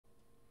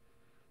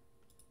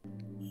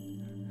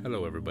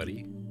Hello,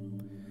 everybody.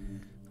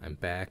 I'm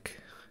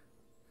back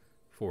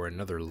for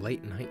another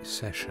late night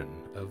session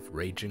of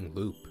Raging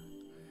Loop.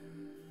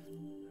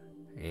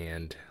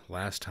 And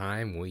last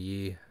time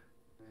we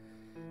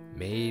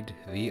made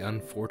the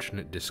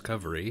unfortunate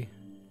discovery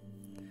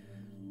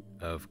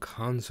of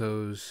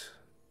Kanzo's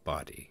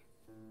body.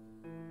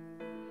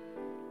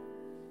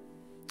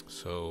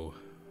 So,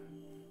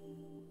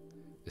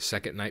 the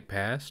second night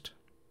passed.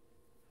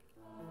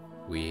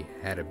 We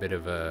had a bit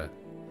of an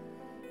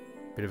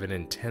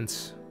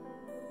intense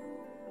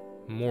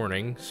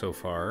morning so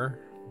far.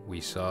 We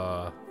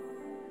saw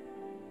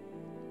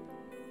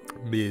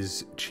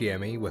Ms.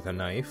 Chiemi with a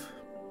knife.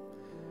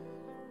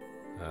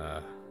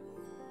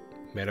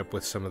 Met up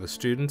with some of the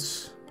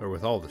students, or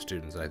with all the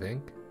students, I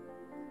think.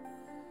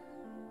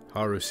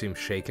 Haru seemed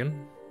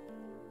shaken,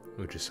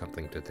 which is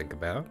something to think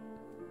about.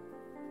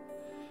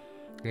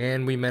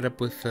 And we met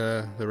up with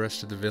the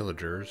rest of the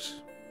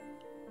villagers.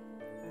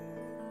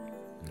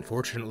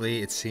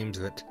 Unfortunately, it seems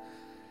that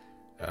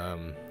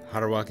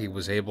Haruaki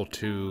was able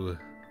to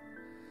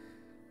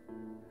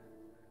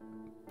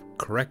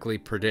correctly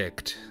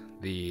predict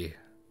the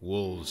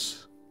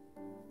wolves'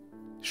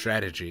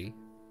 strategy,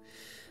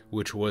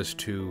 which was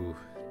to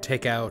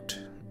take out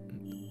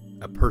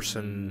a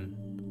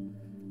person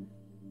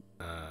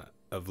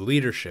of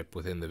leadership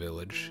within the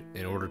village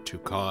in order to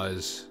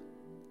cause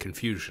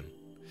confusion.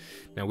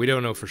 Now, we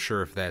don't know for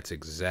sure if that's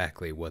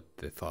exactly what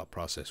the thought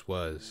process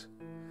was,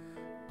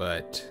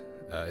 but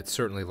it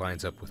certainly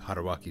lines up with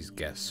Haruaki's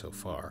guess so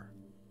far.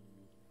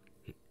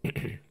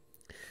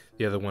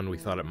 The other one we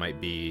thought it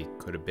might be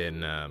could have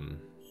been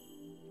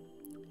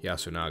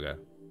Yasunaga,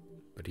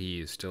 but he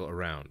is still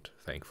around,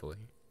 thankfully.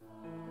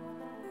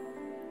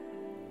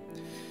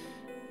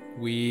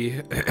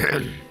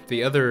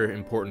 The other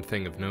important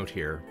thing of note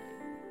here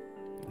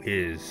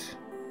is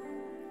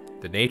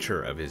the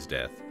nature of his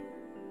death.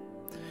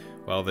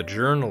 While the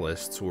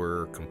journalists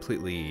were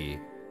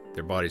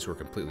their bodies were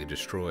completely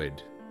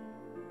destroyed.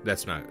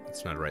 That's not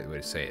the right way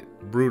to say it.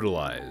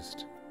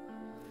 Brutalized.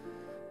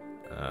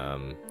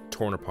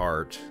 Torn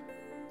apart,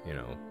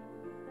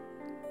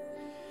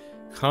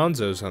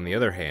 Kanzo's, on the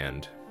other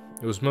hand,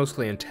 it was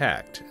mostly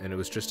intact, and it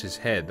was just his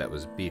head that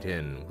was beat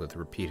in with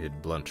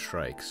repeated blunt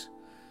strikes.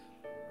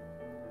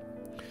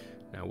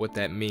 Now, what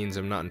that means,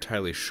 I'm not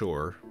entirely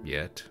sure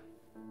yet.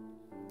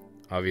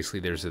 Obviously,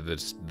 there's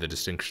the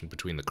distinction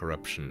between the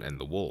corruption and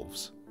the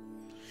wolves.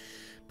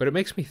 But it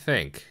makes me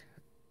think,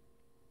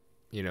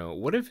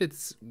 what if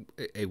it's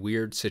a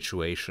weird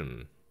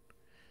situation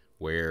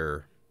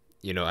where,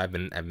 I've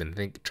been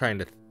trying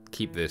to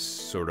keep this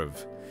sort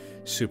of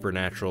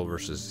supernatural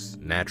versus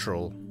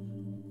natural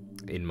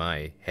in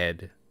my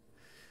head.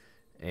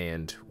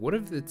 And what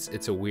if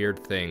it's a weird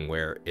thing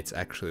where it's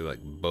actually like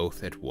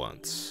both at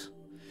once,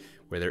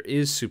 where there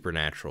is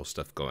supernatural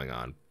stuff going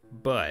on,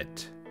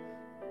 but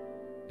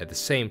at the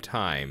same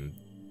time,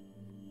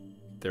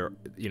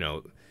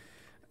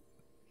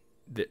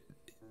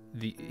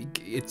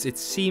 it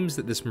seems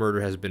that this murder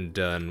has been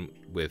done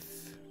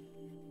with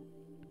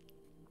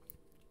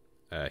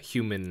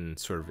human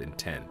sort of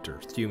intent, or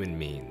human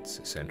means,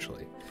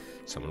 essentially.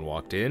 Someone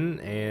walked in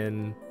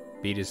and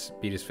beat his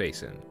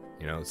face in.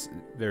 It's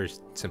very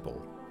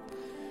simple.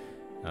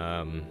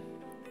 Now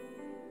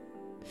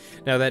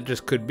that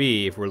just could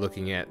be, if we're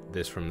looking at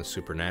this from the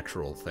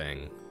supernatural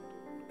thing,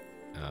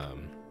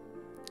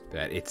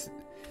 that it's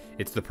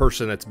the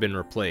person that's been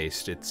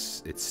replaced.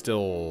 It's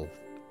still,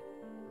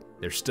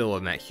 they're still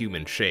in that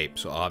human shape,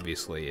 so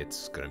obviously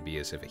it's going to be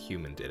as if a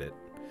human did it.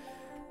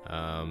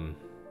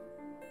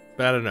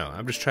 But I don't know.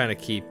 I'm just trying to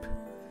keep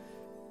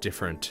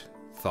different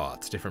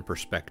thoughts, different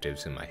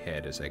perspectives in my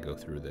head as I go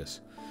through this.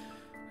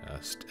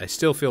 I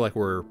still feel like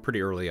we're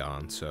pretty early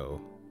on,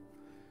 so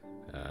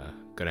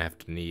gonna have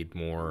to need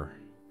more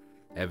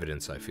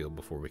evidence, I feel,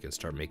 before we can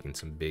start making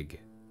some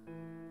big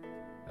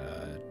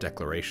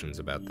declarations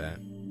about that.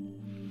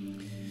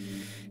 In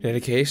any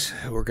case,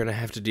 we're gonna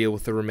have to deal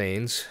with the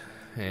remains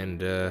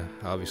and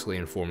obviously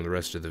inform the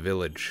rest of the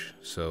village,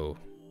 so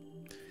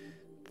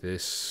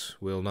this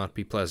will not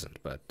be pleasant,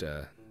 but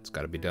it's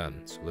got to be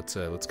done.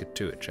 So let's get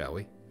to it, shall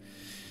we?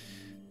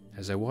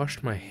 As I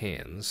washed my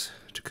hands,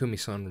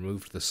 Takumi-san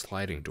removed the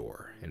sliding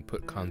door and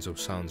put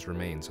Kanzo-san's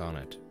remains on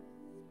it.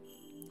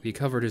 He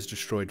covered his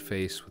destroyed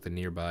face with a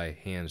nearby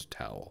hand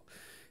towel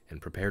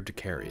and prepared to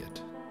carry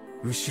it.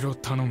 後ろ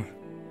頼む。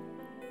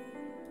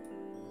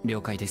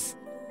了解です。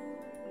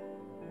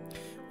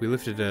 We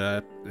lifted it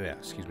up.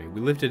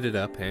 We lifted it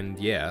up, and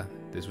yeah,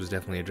 this was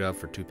definitely a job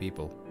for two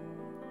people.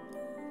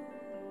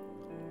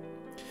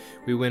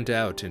 We went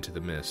out into the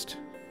mist.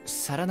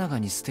 サラナガ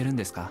に捨てるん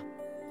ですか？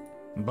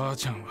ばあ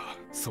ちゃんは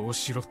そう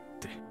しろっ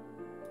て。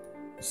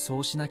そ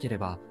うしなけれ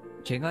ば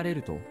汚れ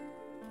ると。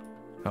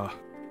あ。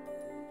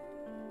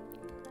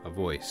A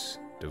voice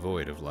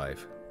devoid of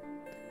life.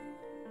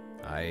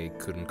 I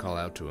couldn't call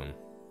out to him.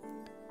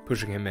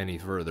 Pushing him any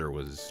further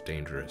was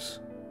dangerous.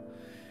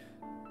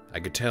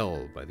 I could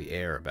tell by the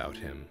air about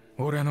him.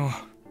 俺の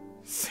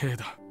せい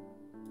だ。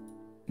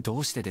ど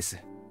うしてです？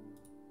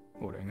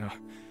俺が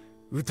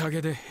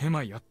宴でヘ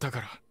マやった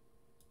から。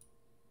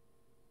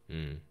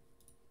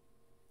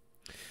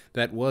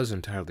That was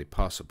entirely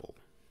possible.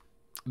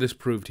 This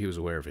proved he was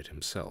aware of it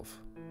himself.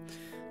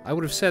 I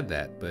would have said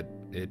that, but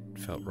it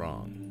felt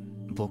wrong.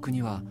 僕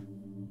には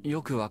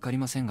よくわかり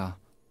ませんが、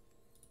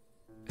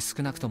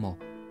少なくとも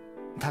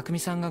匠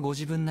さんがご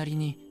自分なり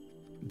に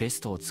ベ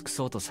ストを尽く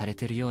そうとされ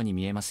てるように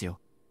見えますよ。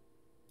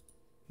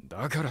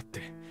だからっ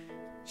て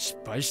失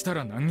敗した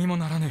ら何にも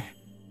ならね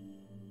え。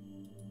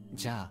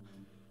じゃあ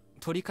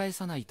取り返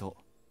さないと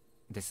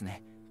です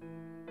ね。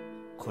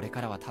これ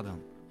からは多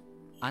分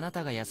あな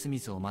たが安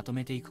水をまと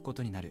めていくこ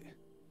とになる。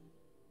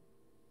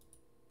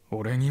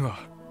俺には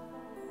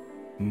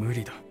無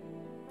理だ。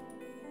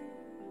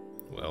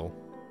Well,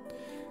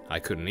 I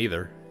couldn't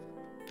either.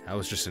 I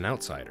was just an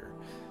outsider,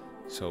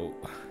 so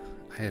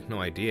I had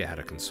no idea how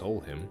to console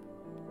him.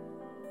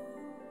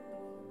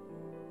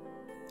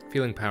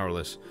 Feeling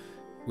powerless,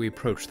 we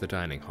approached the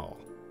dining hall.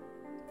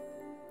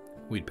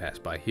 We'd pass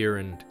by here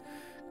and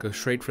go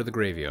straight for the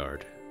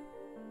graveyard.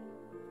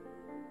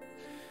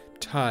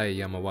 Tai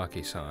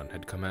Yamawaki-san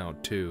had come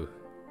out, too.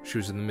 She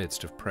was in the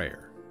midst of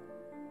prayer.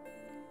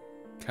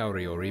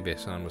 Kaori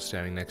Oribe-san was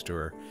standing next to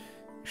her.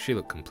 She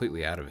looked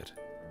completely out of it.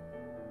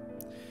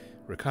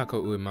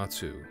 Rikako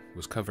Uematsu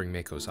was covering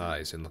Meiko's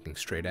eyes and looking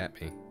straight at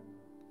me.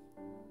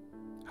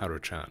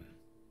 Haru-chan,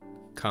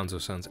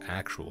 Kanzo-san's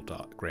actual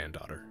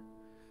granddaughter,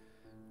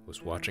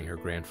 was watching her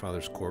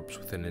grandfather's corpse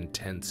with an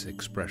intense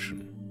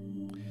expression.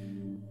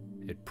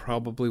 It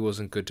probably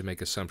wasn't good to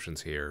make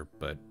assumptions here,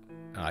 but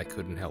I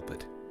couldn't help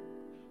it.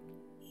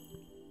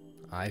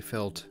 I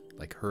felt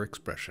like her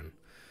expression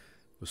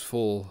was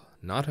full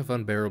not of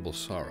unbearable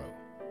sorrow,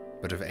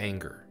 but of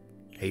anger,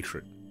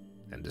 hatred,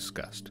 and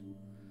disgust.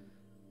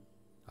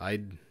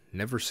 I'd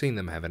never seen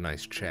them have a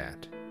nice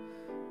chat,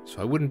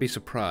 so I wouldn't be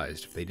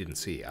surprised if they didn't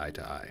see eye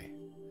to eye.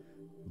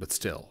 But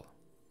still,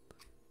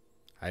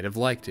 I'd have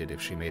liked it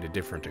if she made a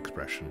different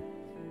expression,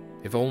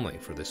 if only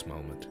for this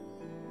moment.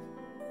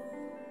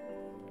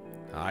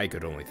 I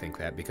could only think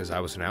that because I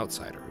was an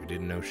outsider who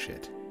didn't know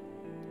shit.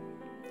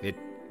 It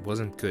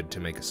wasn't good to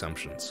make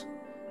assumptions.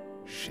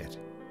 Shit.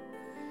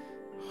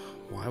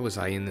 Why was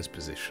I in this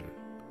position?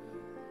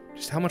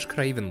 Just how much could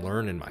I even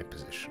learn in my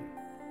position?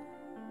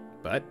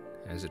 But,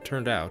 as it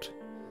turned out,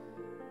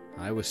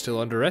 I was still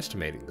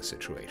underestimating the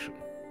situation.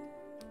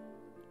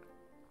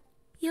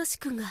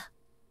 Yoshi-kun ga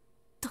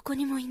doko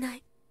ni mo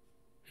inai.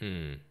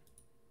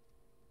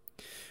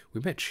 We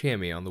met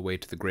Chiemi on the way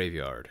to the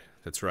graveyard.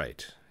 That's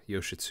right.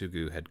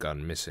 Yoshitsugu had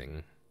gone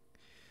missing.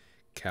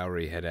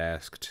 Kaori had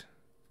asked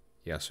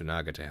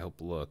Yasunaga to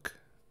help look.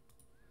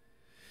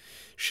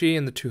 She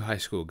and the two high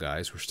school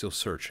guys were still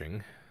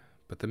searching,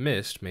 but the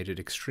mist made it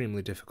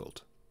extremely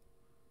difficult.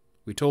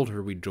 We told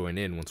her we'd join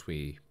in once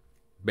we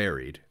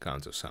buried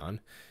Kanzo-san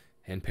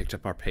and picked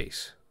up our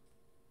pace.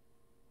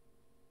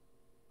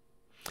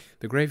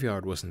 The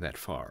graveyard wasn't that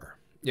far.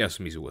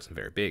 Yasumizu wasn't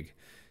very big.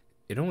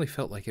 It only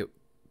felt like it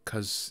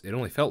because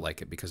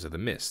of the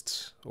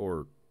mists,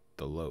 or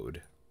the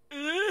load.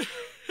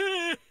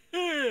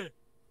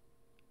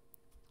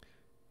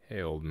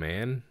 Hey, old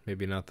man,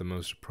 maybe not the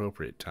most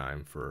appropriate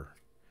time for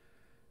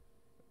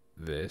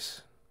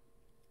this.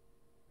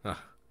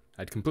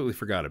 I'd completely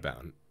forgot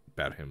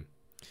about him.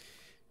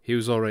 He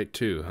was alright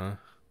too, huh?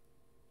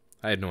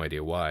 I had no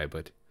idea why,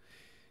 but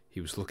he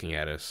was looking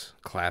at us,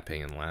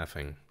 clapping and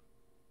laughing.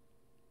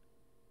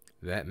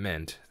 That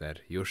meant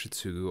that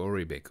Yoshitsugu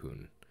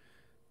Oribe-kun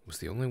was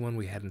the only one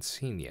we hadn't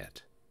seen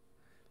yet.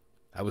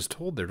 I was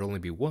told there'd only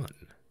be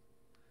one.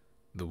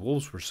 The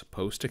wolves were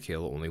supposed to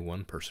kill only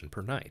one person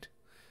per night.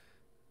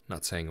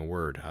 Not saying a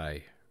word,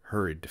 I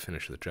hurried to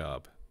finish the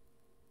job.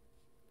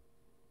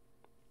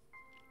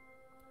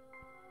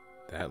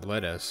 That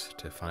led us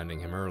to finding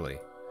him early.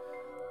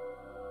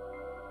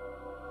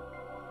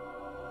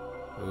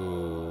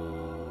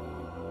 Ooh,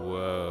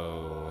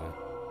 whoa.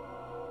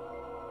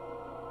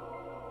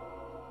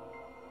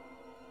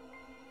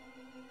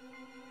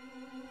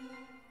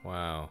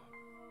 Wow.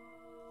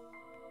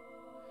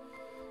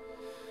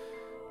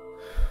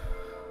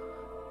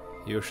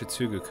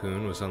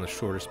 Yoshitsugu-kun was on the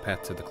shortest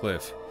path to the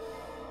cliff,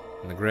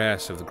 in the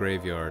grass of the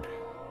graveyard,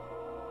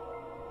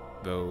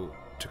 though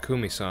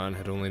Takumi-san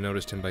had only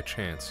noticed him by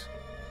chance.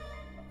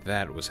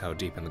 That was how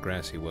deep in the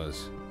grass he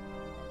was,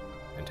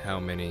 and how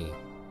many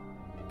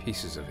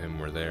pieces of him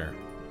were there.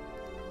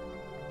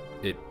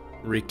 It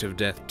reeked of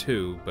death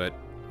too, but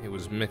it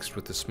was mixed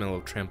with the smell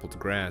of trampled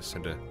grass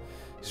and a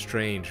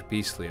strange,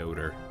 beastly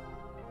odor.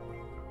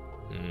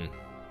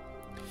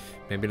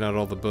 Maybe not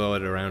all the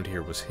blood around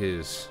here was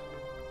his.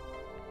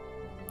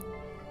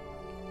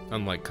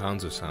 Unlike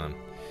Kanzo-san,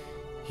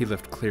 he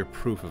left clear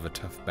proof of a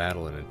tough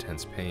battle and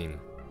intense pain.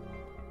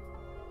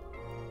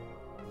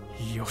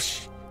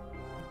 Yoshi.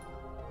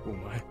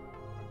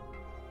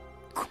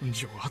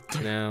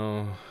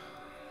 Now,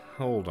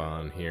 hold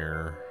on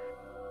here.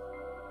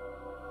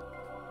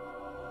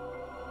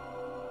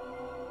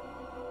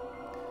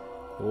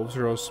 Wolves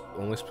are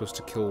only supposed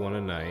to kill one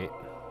a night.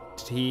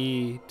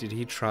 Did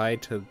he try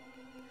to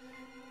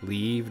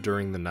leave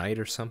during the night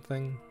or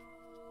something?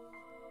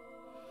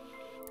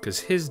 Because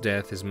his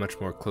death is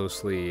much more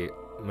closely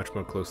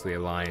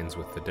aligns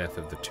with the death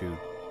of the two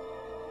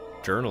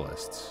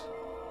journalists.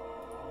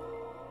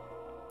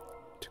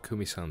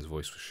 Takumi-san's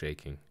voice was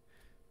shaking.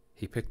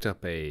 He picked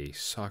up a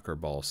soccer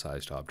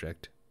ball-sized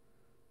object,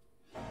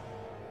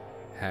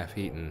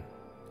 half-eaten,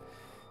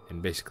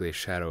 and basically a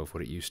shadow of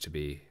what it used to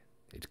be.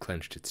 It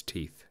clenched its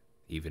teeth,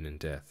 even in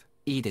death.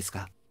 いいです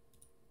か?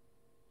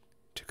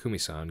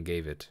 Takumi-san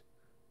gave it,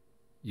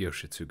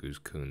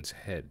 Yoshitsugu-kun's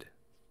head,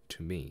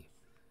 to me,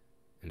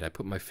 and I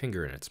put my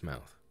finger in its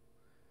mouth.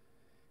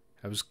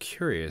 I was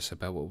curious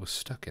about what was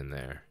stuck in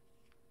there,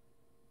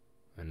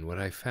 and what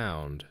I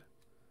found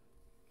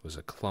was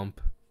a clump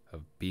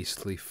of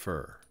beastly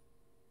fur.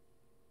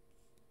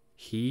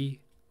 He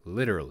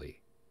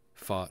literally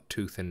fought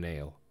tooth and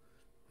nail,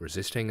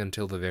 resisting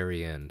until the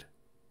very end.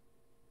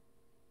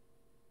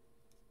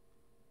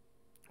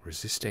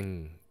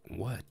 Resisting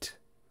what?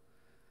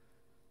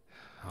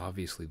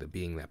 Obviously the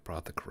being that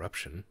brought the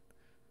corruption.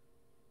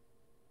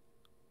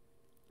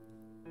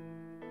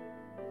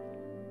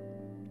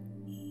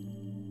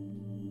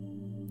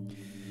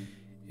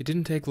 It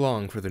didn't take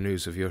long for the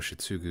news of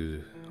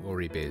Yoshitsugu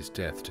Oribe's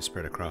death to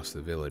spread across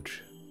the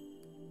village.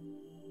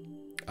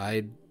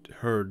 I'd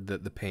heard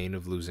that the pain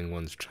of losing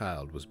one's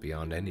child was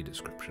beyond any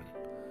description.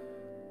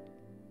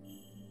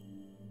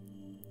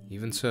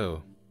 Even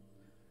so,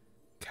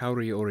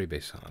 Kaori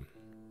Oribe-san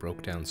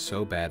broke down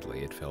so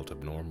badly it felt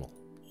abnormal.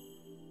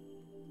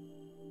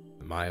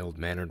 The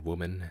mild-mannered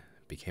woman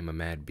became a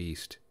mad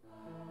beast.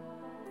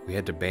 We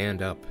had to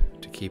band up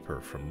to keep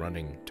her from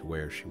running to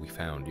where we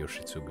found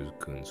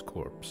Yoshitsugu-kun's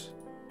corpse.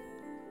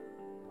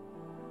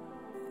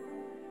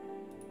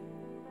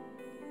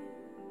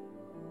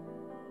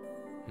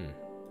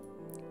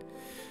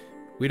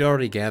 We'd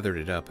already gathered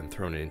it up and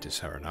thrown it into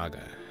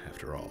Saranaga,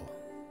 after all.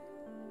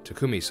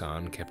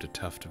 Takumi-san kept a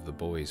tuft of the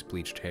boy's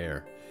bleached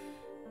hair,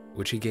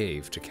 which he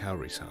gave to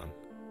Kaori-san.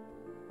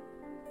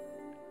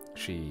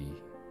 She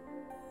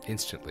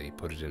instantly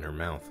put it in her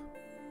mouth.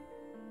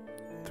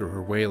 Through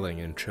her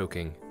wailing and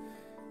choking,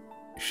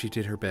 she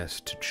did her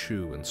best to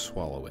chew and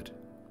swallow it.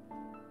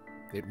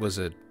 It was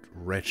a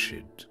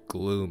wretched,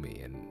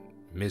 gloomy, and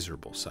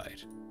miserable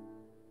sight,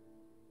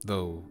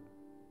 though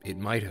it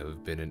might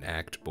have been an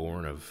act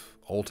born of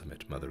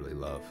ultimate motherly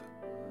love.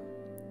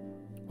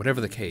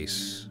 Whatever the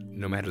case,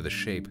 no matter the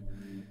shape,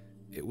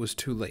 it was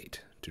too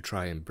late to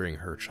try and bring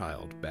her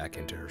child back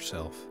into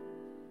herself,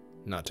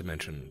 not to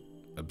mention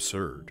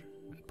absurd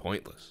and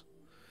pointless.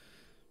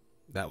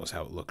 That was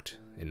how it looked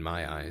in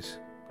my eyes.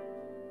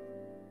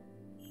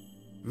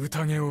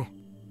 宴を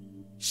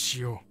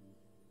しよ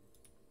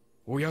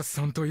う。おやっ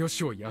さんとよ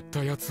しをやっ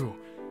たやつを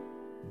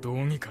ど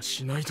うにか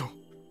しないと。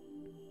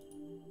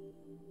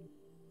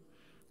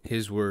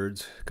 His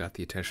words got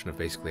the attention of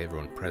basically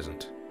everyone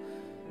present,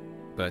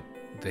 but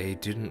they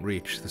didn't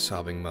reach the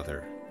sobbing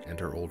mother and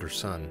her older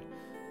son,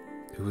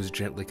 who was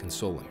gently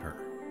consoling her.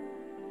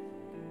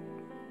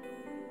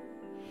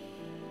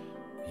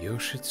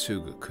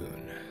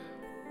 Yoshitsugu-kun.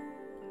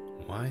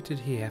 Why did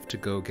he have to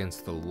go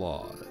against the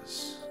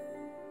laws?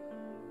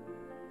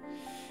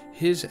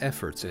 His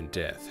efforts in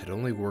death had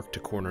only worked to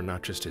corner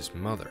not just his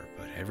mother,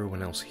 but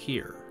everyone else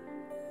here.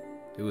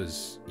 It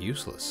was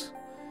useless.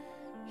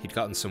 He'd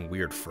gotten some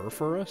weird fur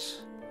for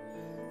us?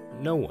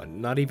 No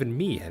one, not even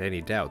me, had any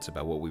doubts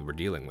about what we were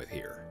dealing with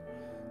here.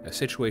 A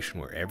situation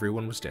where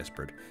everyone was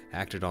desperate,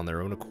 acted on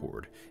their own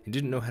accord, and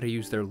didn't know how to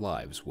use their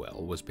lives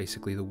well was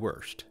basically the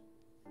worst.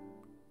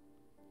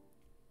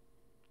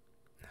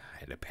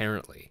 And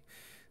apparently,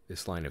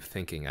 this line of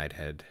thinking I'd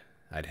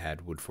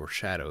had would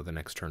foreshadow the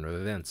next turn of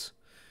events.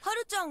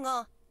 Haru-chan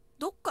ga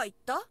dokka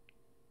itta?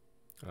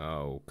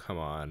 Oh, come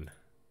on.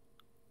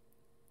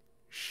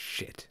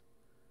 Shit.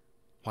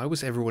 Why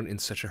was everyone in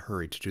such a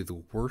hurry to do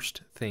the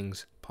worst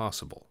things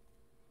possible?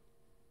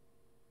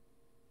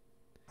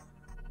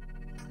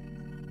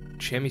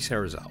 Chami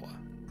Sarazawa,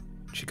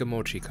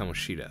 Chikamochi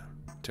Kamoshida,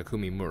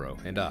 Takumi Muro,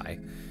 and I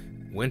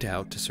went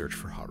out to search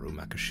for Haru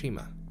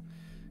Makishima.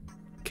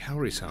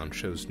 Kaori-san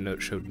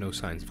showed no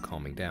signs of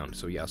calming down,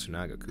 so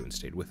Yasunaga-kun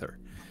stayed with her.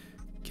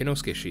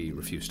 Kinosuke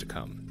refused to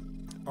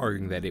come,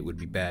 arguing that it would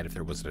be bad if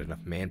there wasn't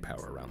enough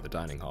manpower around the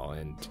dining hall,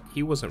 and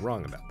he wasn't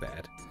wrong about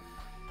that.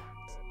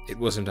 It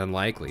wasn't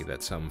unlikely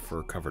that some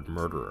fur-covered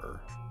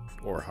murderer,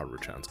 or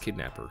Haru-chan's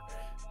kidnapper,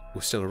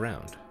 was still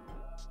around.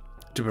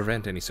 To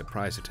prevent any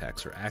surprise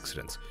attacks or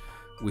accidents,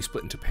 we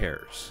split into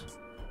pairs.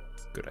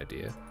 Good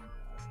idea.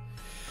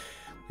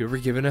 We were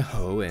given a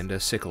hoe and a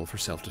sickle for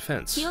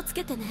self-defense. 気をつ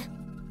けてね、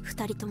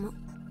二人とも。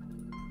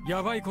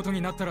やばいこと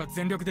になったら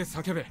全力で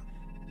叫べ。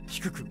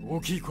低く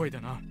大きい声で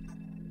な。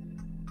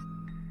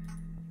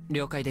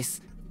了解で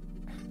す。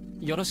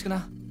よろしく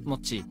な、モ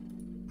ッチ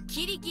ー。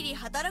キリキリ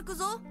働く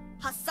ぞ、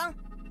ハッサン。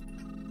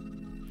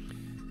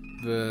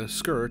The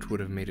skirt would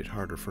have made it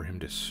harder for him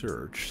to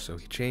search, so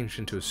he changed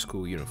into a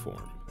school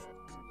uniform.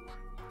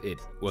 It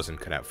wasn't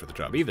cut out for the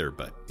job either,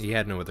 but he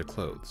had no other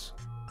clothes.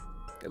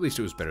 At least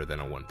it was better than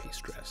a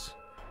one-piece dress.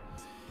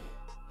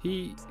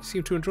 He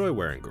seemed to enjoy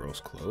wearing girls'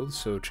 clothes,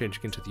 so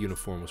changing into the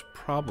uniform was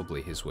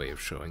probably his way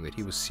of showing that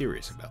he was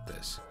serious about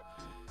this.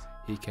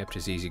 He kept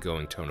his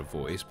easygoing tone of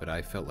voice, but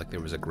I felt like there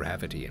was a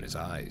gravity in his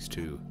eyes,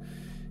 too.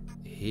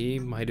 He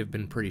might have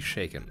been pretty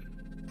shaken.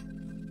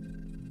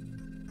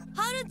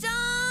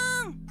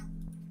 Haru-chan!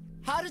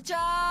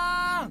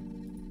 Haru-chan!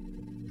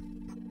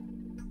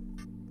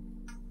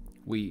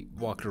 We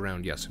walked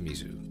around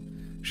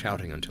Yasumizu,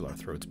 shouting until our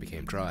throats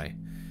became dry.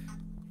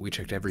 We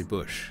checked every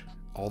bush,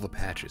 all the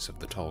patches of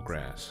the tall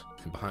grass,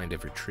 and behind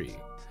every tree.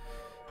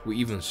 We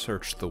even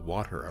searched the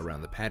water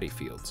around the paddy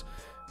fields,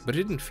 but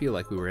it didn't feel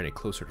like we were any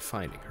closer to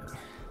finding her.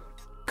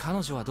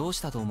 彼女はどう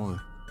したと思う？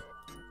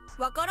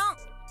わからん。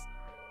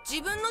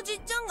自分のじ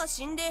っちゃんが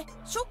死んで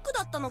ショック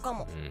だったのか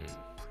も。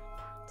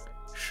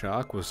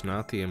Shock was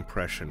not the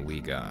impression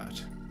we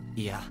got.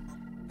 いや、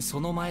そ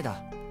の前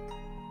だ。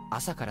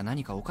朝から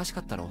何かおかし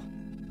かったろ。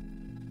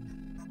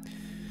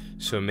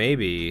So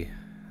maybe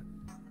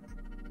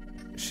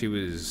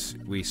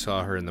we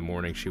saw her in the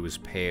morning, she was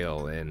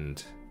pale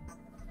and,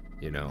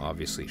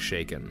 obviously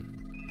shaken.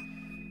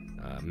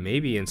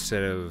 Maybe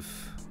instead of,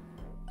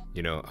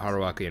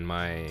 Haruaki and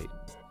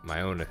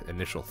my own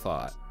initial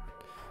thought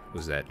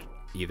was that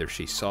either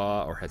she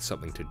saw or had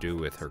something to do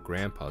with her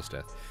grandpa's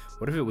death.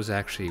 What if it was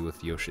actually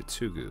with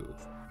Yoshitsugu?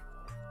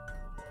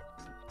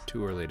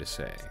 Too early to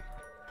say.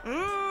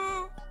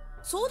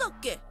 そうだっ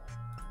け？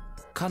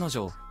彼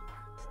女、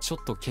ちょ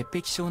っと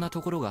潔癖症な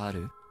ところがあ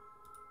る？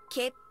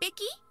潔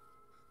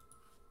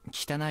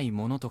癖？汚い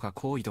ものとか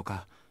行為と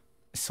か、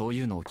そう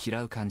いうのを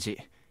嫌う感じ。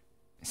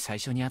最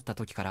初に会った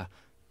時から、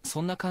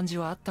そんな感じ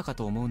はあったか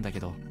と思うんだけ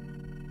ど。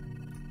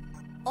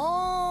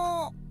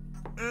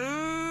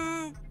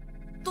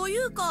とい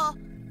うか、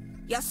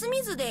休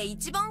みずで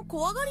一番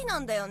怖がりな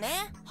んだよね、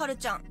はる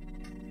ちゃん。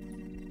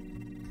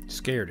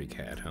Scaredy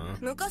cat, huh?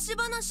 昔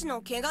話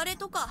の汚れ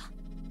とか、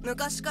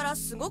昔から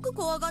すごく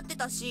怖がって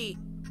たし、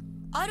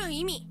ある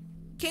意味、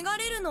汚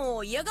れるの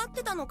を嫌がっ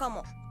てたのか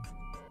も。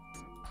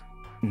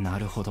な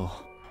るほど。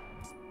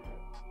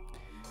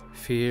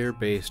Fear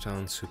based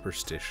on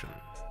superstition.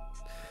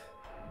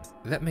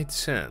 That made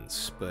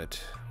sense,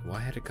 but why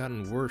had it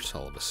gotten worse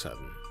all of a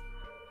sudden?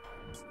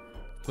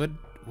 What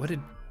had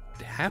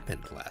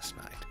happened last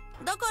night?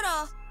 だから、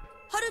は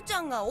るち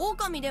ゃんが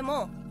狼で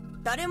も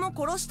誰も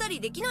殺したり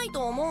できない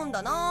と思うん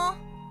だな。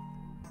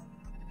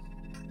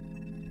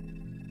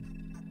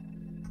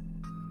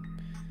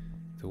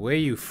The way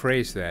you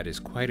phrase that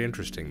is quite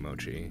interesting,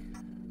 Mochi.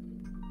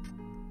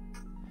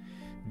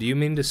 Do you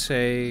mean to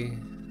say...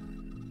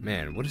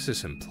 Man, what does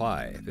this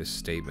imply, this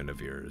statement of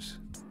yours?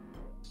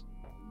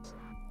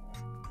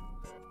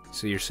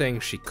 So you're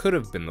saying she could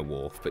have been the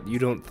wolf, but you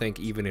don't think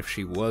even if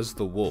she was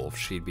the wolf,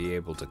 she'd be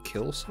able to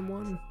kill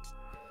someone?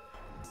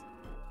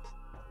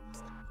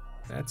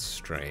 That's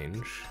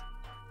strange.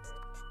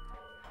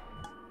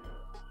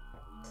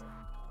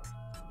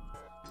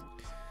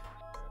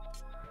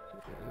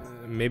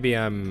 Maybe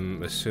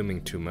I'm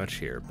assuming too much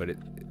here, but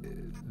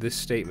this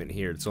statement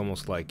here, it's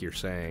almost like you're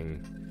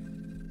saying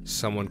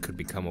someone could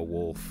become a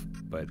wolf,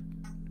 but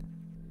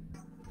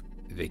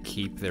they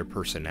keep their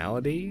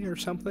personality or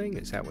something?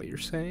 Is that what you're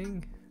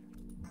saying?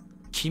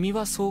 君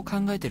はそう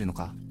考えてるの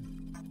か？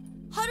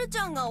はるち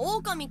ゃんが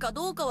狼か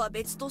どうかは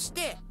別とし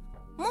て、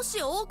も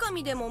し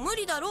狼でも無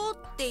理だろう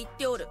って言っ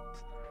ておる。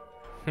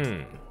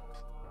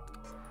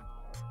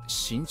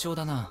慎重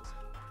だな。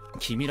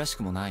君らし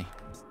くもない。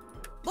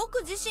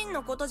僕自身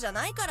のことじゃ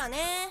ないからね。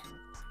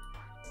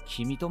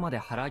君とまで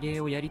腹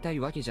芸をやりたい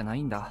わけじゃな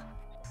いんだ。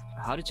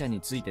はるちゃん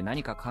について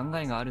何か考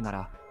えがあるな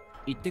ら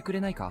言ってくれ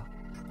ないか？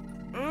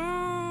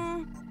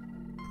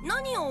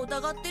何を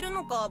疑ってる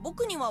のか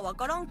僕には分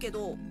からんけ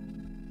ど、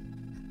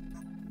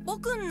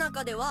僕の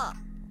中では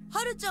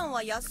はるちゃん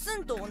はやっす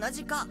んと同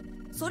じか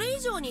それ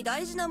以上に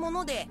大事なも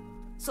ので、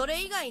そ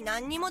れ以外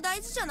何にも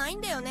大事じゃない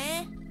んだよ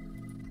ね。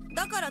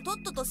だからとっ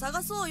とと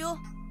探そうよ。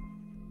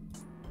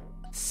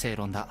正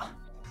論だ。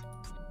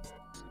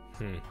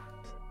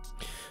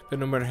But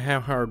no matter how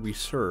hard we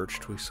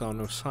searched, we saw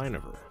no sign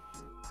of her.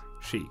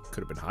 She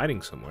could have been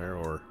hiding somewhere,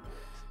 or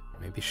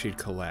maybe she'd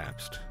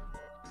collapsed.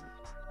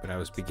 But I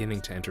was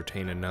beginning to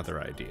entertain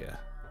another idea.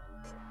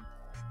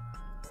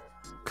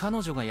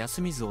 彼女が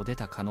休みずを出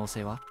た可能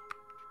性は？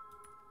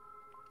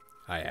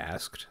 I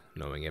asked,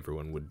 knowing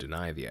everyone would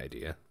deny the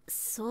idea.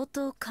 相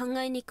当考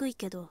えにくい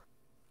けど。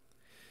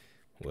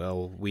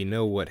Well, we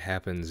know what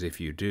happens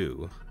if you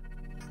do.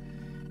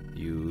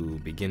 You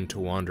begin to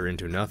wander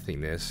into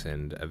nothingness,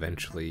 and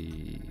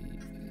eventually,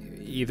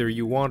 either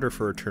you wander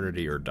for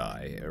eternity or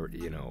die, or,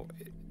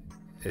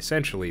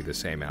 essentially the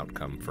same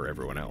outcome for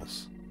everyone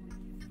else.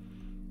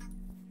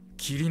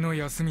 霧の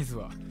休みず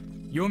は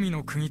黄泉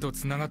の国と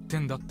つながって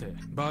んだって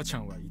ばあちゃ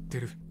んは言って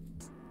る。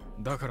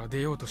だから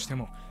出ようとして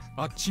も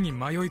あっちに迷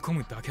い込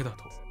むだけだ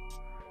と。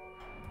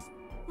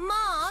ま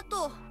ああ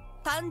と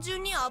単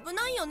純に危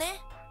ないよね、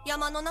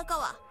山の中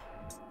は。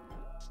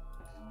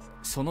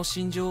その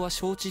心情は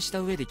承知し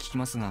た上で聞き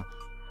ますが、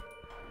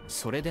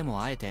それで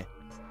もあえて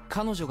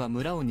彼女が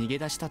村を逃げ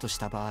出したとし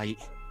た場合、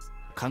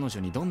彼女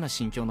にどんな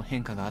心境の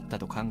変化があった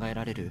と考え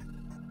られる？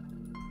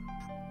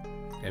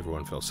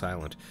 Everyone fell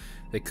silent.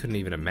 They couldn't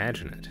even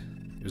imagine it.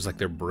 It was like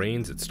their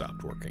brains had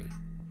stopped working.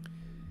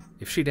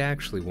 If she'd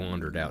actually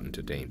wandered out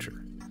into danger,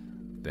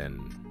 then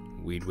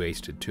we'd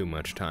wasted too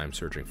much time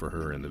searching for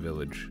her in the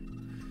village.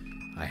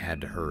 I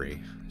had to hurry,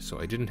 so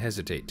I didn't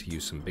hesitate to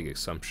use some big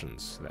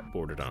assumptions that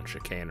bordered on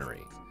chicanery.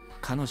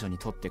 彼女に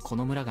とってこ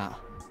の村が、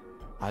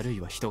ある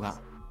いは人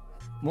が、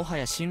もは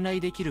や信頼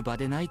できる場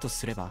でないと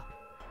すれば、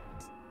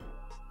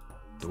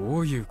ど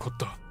ういうこ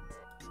と？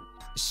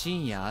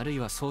深夜あるい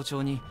は早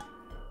朝に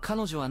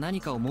彼女は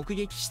何かを目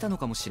撃したの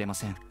かもしれま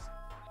せん。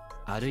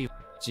あるいは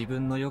自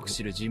分のよく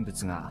知る人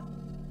物が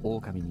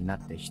狼になっ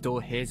て人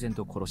を平然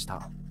と殺し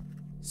た。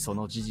そ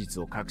の事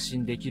実を確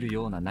信できる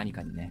ような何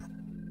かにね。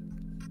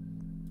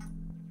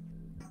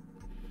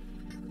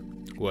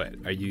What?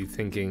 Are you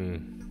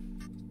thinking...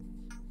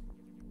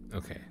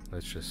 Okay,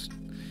 let's just...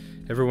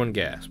 Everyone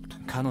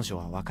gasped. 彼女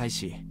は若い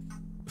し、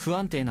不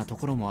安定なと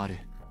ころもある。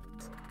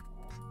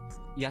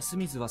安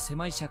水は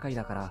狭い社会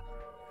だから、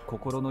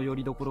心の拠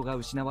り所が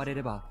失われ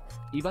れば、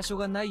居場所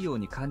がないよう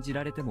に感じ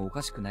られてもお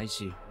かしくない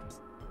し、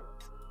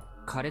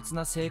苛烈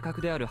な性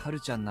格である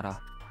春ちゃんな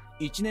ら、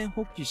一年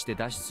発起して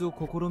脱出を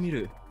試み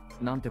る、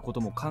なんてこ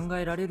とも考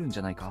えられるんじ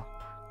ゃないか？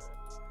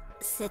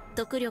説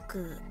得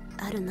力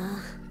あるな。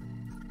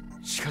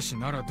しかし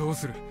ならどう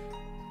する？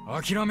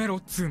諦めろ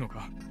っつうの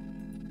か。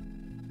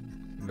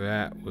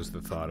That was the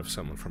thought of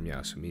someone from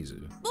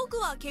Yasumizu. 僕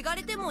は汚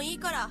れてもいい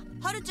から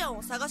春ちゃん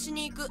を探し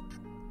に行く。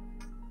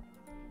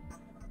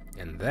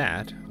And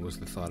that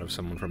was the thought of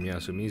someone from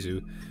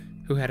Yasumizu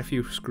who had a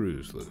few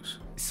screws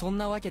loose. そん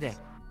なわけで、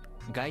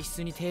外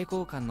出に抵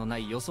抗感のな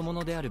いよそ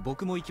者である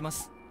僕も行きま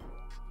す。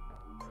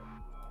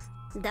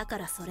だか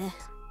らそれ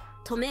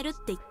止めるって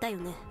言ったよ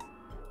ね。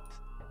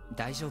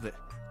大丈夫。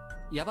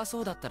ヤバ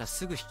そうだったら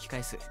すぐ引き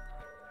返す。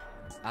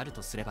ある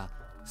とすれば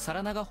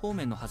皿長方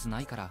面のはずな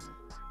いから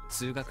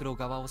通学路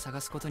側を探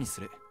すことに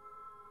する。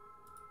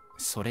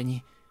それ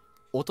に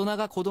大人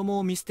が子供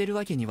を見捨てる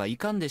わけにはい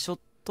かんでしょ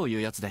とい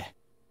うやつで。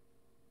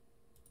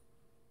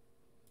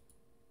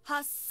ハ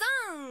ッサ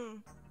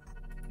ン。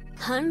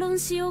反論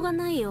しようが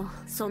ないよ、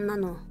そんな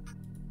の。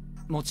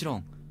もちろ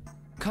ん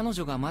彼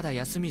女がまだ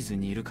休みず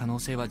にいる可能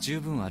性は十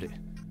分ある。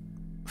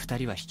二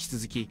人は引き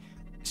続き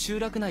集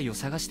落内を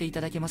探していた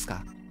だけます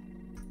か？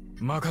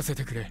任せ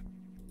てくれ。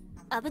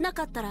危な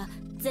かったら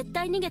絶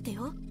対逃げて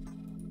よ。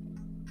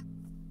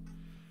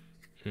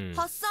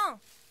ハッサン、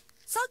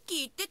さっき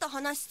言ってた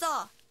話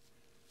さ。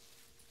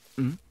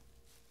ん？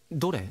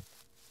どれ？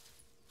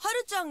ハ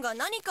ルちゃんが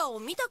何かを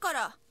見たか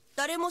ら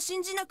誰も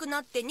信じなく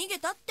なって逃げ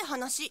たって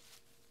話。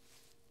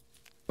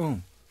う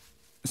ん、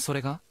そ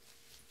れが？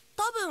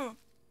多分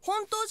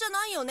本当じゃ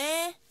ないよ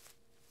ね。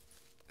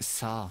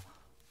さあ、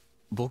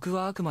僕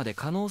はあくまで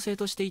可能性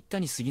として言った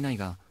に過ぎない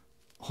が、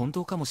本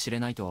当かもしれ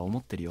ないとは思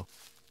ってるよ。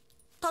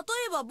例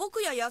えば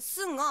僕やヤッ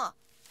スンが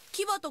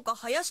牙とか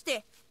生やし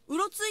てう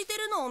ろついて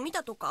るのを見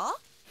たとか？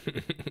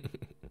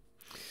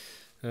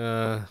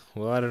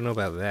 Well, I don't know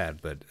about that,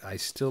 but I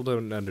still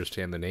don't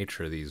understand the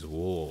nature of these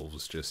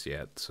wolves just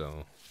yet,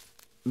 so...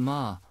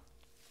 ま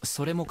あ、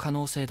それも可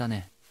能性だ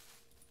ね。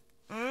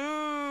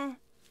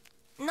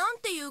なん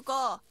ていう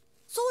か、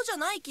そうじゃ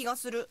ない気が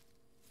する。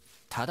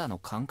ただの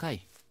勘か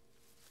い。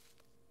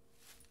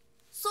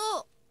そ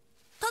う、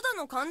ただ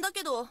の勘だ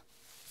けど、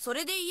そ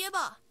れで言え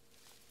ば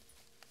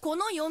こ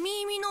の読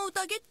み意味の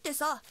宴って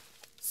さ、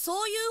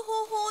そういう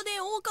方法で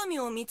狼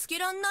を見つけ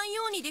らんない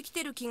ようにでき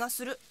てる気が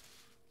する。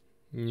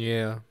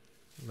Yeah,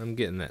 I'm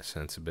getting that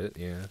sense a bit,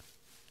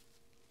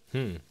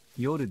 yeah.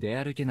 夜出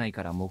歩けない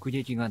から目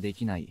撃がで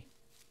きない。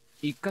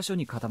一箇所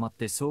に固まっ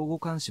て相互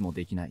監視も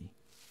できない。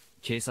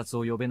警察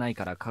を呼べない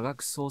から科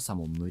学捜査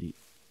も無理。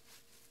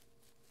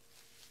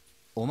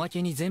おま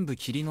けに全部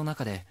霧の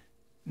中で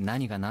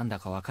何が何だ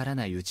かわから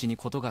ないうちに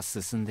ことが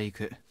進んでい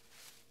く。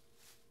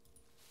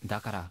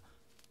だから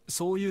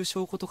そういう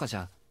証拠とかじ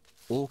ゃ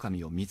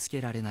狼を見つ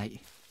けられな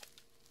い。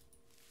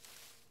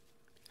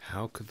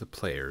How could the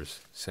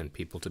players send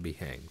people to be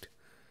hanged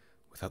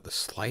without the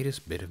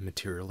slightest bit of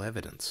material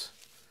evidence?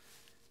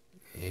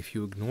 If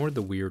you ignored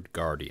the weird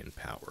guardian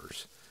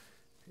powers,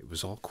 it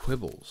was all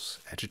quibbles,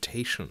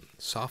 agitation,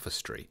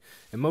 sophistry,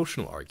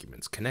 emotional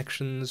arguments,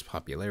 connections,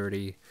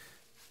 popularity,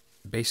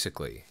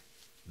 basically,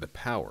 the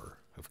power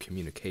of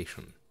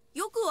communication.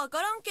 よくわ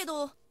からんけ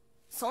ど、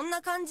そん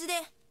な感じで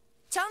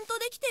ちゃんと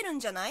できてるん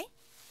じゃない？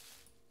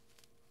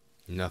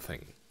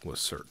 Nothing was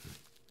certain.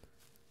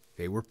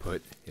 They were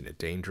put in a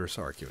dangerous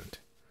argument,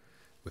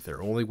 with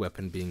their only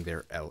weapon being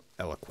their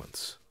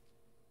eloquence.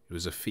 It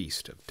was a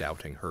feast of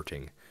doubting,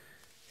 hurting,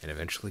 and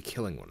eventually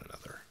killing one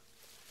another.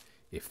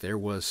 If there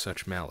was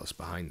such malice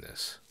behind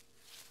this,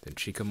 then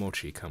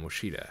Chikamochi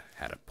Kamoshida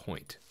had a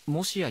point.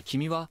 もしや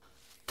君は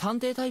探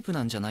偵タイプ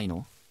なんじゃない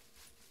の？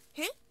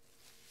え？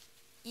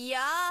いや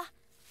ー、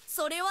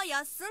それは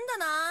休ん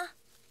だ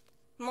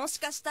な。もし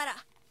かしたら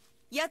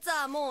やつ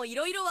はもうい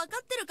ろいろ分か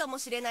ってるかも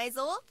しれない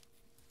ぞ。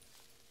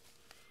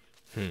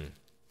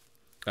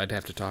I'd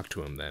have to talk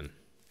to him then.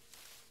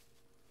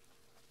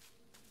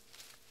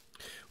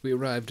 We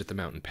arrived at the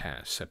mountain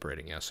pass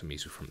separating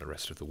Yasumizu from the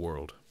rest of the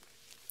world.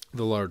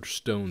 The large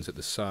stones at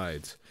the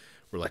sides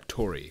were like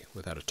torii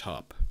without a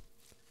top.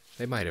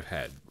 They might have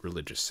had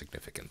religious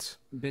significance.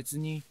 別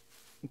に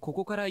こ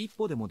こから一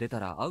歩でも出た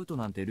らアウト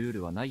なんてルー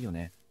ルはないよ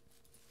ね。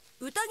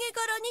宴か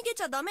ら逃げ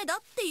ちゃダメだっ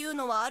ていう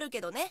のはある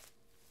けどね。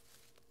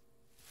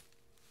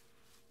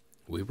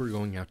We were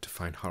going out to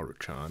find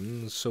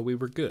Haru-chan, so we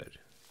were good.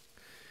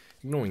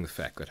 Ignoring the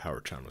fact that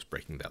Haru-chan was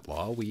breaking that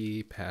law,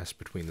 we passed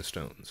between the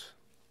stones.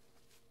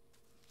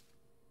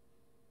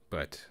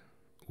 But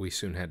we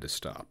soon had to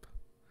stop.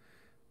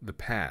 The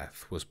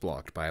path was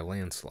blocked by a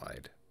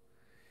landslide.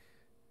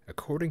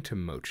 According to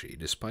Mochi,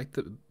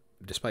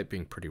 despite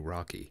being pretty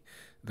rocky,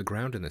 the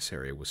ground in this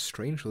area was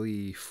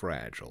strangely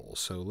fragile,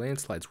 so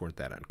landslides weren't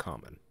that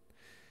uncommon.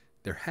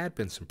 There had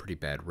been some pretty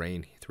bad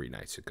rain 3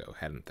 nights ago,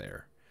 hadn't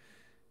there?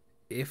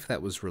 If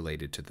that was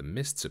related to the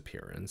mist's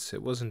appearance,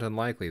 it wasn't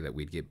unlikely that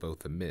we'd get both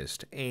the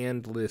mist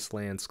and this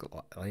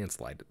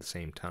landslide at the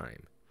same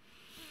time.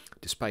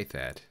 Despite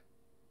that,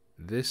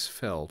 this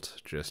felt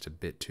just a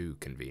bit too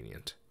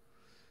convenient.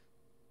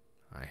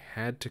 I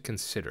had to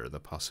consider the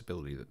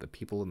possibility that the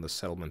people in the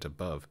settlement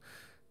above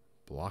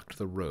blocked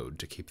the road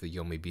to keep the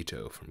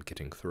Yomibito from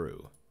getting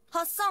through.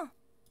 ハッサン。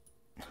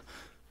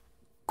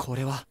こ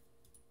れは。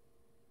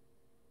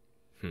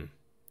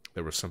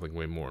There was something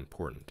way more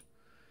important.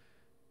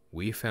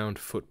 We found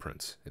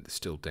footprints in the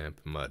still damp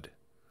mud.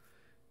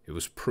 It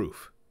was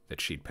proof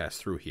that she'd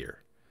passed through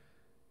here.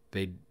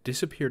 They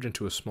disappeared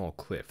into a small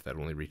cliff that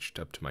only reached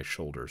up to my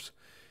shoulders.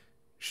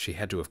 She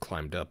had to have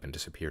climbed up and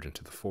disappeared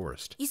into the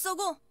forest. 急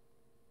ごう。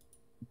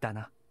だ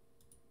な。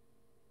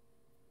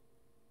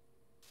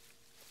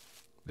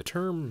The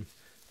term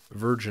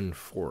virgin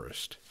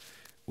forest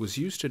was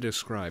used to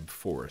describe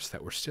forests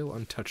that were still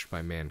untouched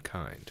by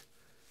mankind,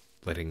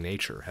 letting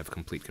nature have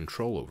complete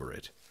control over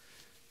it.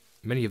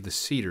 Many of the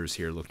cedars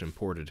here looked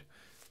imported,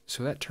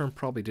 so that term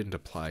probably didn't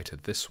apply to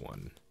this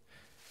one.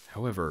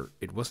 However,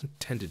 it wasn't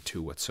tended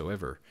to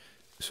whatsoever,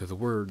 so the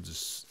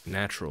words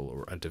natural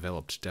or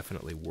undeveloped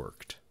definitely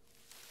worked.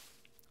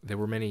 There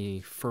were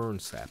many fern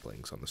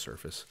saplings on the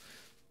surface,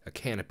 a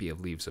canopy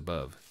of leaves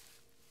above,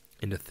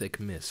 and a thick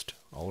mist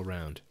all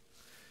around.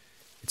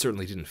 It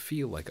certainly didn't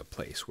feel like a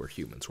place where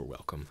humans were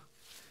welcome.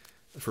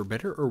 For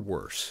better or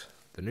worse,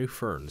 the new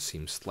ferns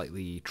seemed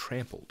slightly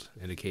trampled,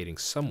 indicating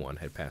someone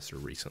had passed through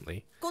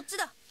recently. こっち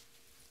だ。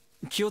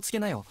気をつけ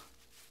なよ。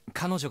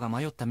彼女が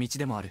迷った道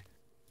でもある。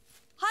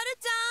はる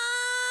ちゃ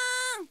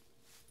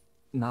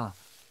ーん。なあ、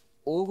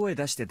大声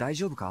出して大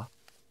丈夫か？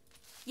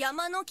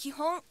山の基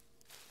本。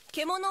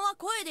獣は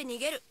声で逃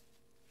げる。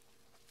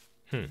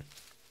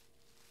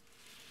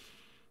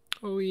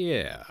Oh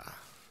yeah,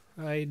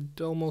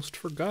 I'd almost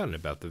forgotten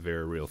about the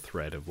very real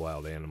threat of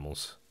wild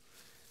animals.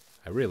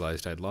 I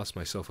realized I'd lost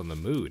myself in the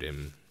mood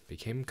and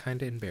became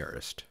kinda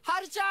embarrassed.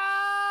 はるち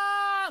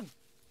ゃん！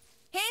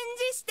返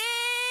事して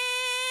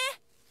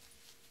ー。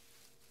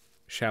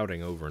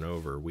 Shouting over and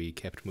over, we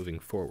kept moving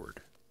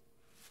forward.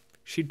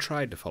 She'd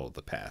tried to follow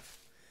the path,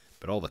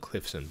 but all the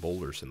cliffs and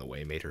boulders in the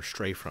way made her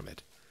stray from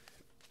it.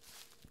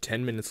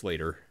 10 minutes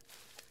later,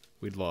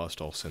 we'd lost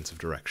all sense of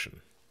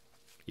direction.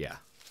 Yeah,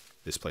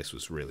 this place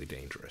was really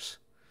dangerous.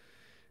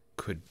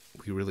 Could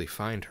we really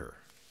find her?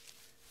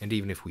 And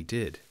even if we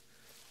did,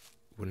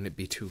 wouldn't it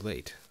be too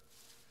late?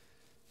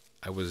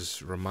 I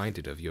was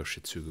reminded of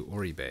Yoshitsugu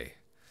Oribe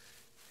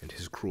and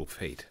his cruel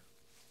fate.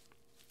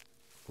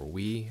 Were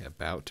we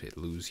about to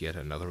lose yet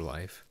another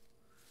life?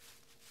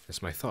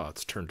 As my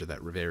thoughts turned to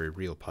that very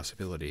real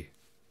possibility,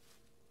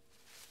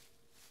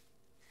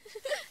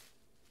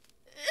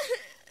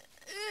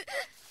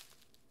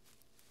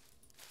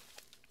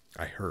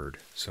 I heard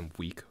some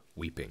weak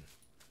weeping.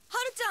 は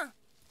るちゃん。もっ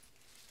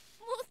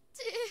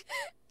ち来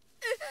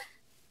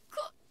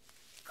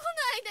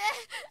ないで。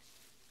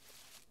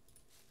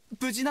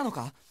無事なの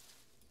か？お願い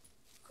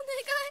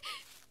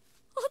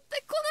追っ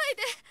てこない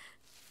で。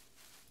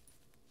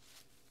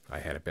 I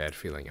had a bad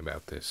feeling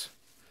about this.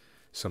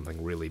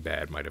 Something really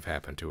bad might have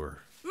happened to her.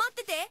 待っ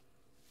てて。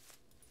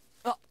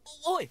あ、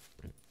おい！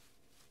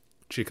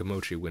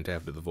 Chikamochi went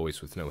after the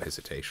voice with no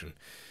hesitation.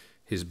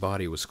 His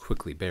body was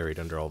quickly buried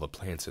under all the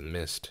plants and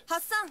mist. ハッ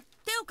サン、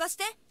手を貸し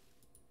て。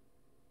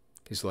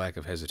 His lack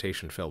of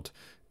hesitation felt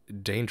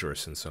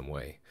dangerous in some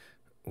way.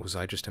 Was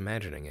I just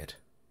imagining it?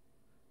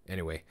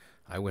 Anyway,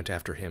 I went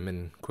after him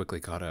and quickly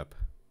caught up.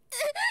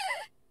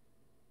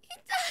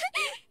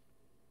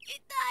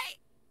 痛い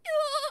よ。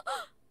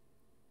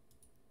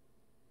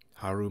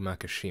 Haru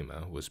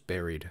Makishima was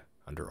buried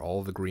under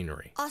all the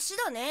greenery. 足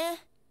だね。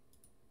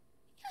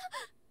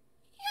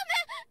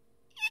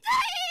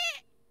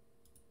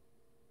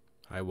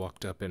 I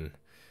walked up and...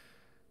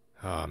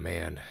 oh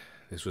man,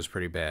 this was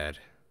pretty bad.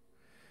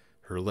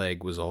 Her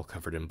leg was all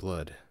covered in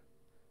blood.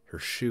 Her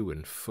shoe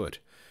and foot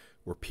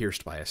were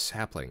pierced by a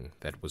sapling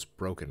that was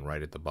broken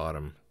right at the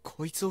bottom.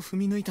 こいつを踏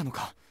み抜いたの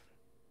か。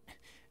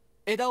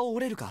枝を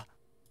折れるか。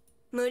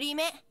無理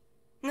め。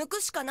抜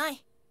くしかな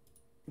い。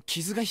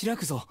傷が開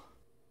くぞ。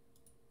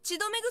血止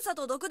め草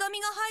と毒ダ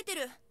ミが生えて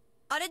る。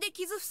あれで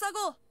傷塞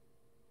ごう。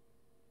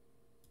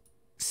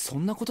そ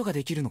んなことが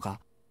できるのか？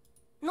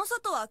の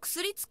さとは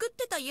薬作っ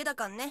てた家だ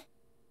かんね。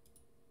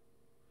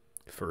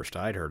First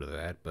I'd heard of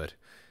that, but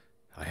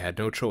I had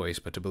no choice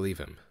but to believe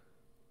him.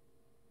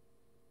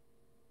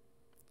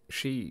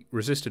 She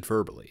resisted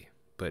verbally,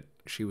 but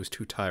she was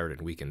too tired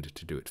and weakened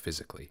to do it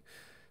physically.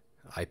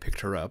 I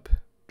picked her up,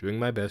 doing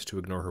my best to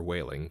ignore her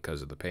wailing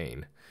because of the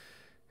pain,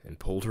 and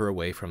pulled her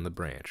away from the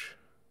branch.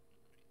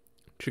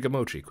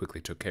 Shigemochi quickly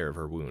took care of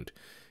her wound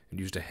and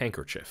used a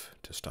handkerchief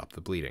to stop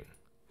the bleeding.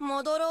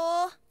 戻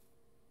ろう。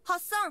ハッ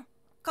サン、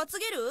担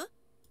げる？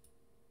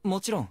も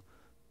ちろん。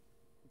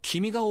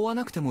君が追わ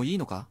なくてもいい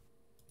のか？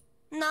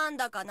なん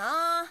だか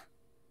な。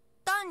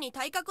単に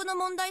体格の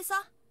問題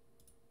さ。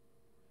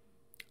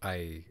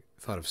I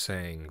thought of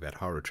saying that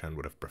Haru-chan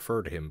would have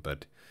preferred him,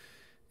 but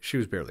she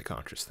was barely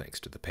conscious thanks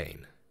to the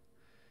pain.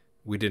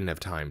 We didn't have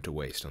time to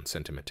waste on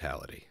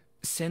sentimentality.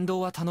 先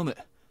導は頼む。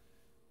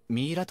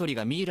ミイラ取り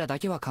がミイラだ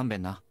けは勘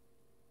弁な。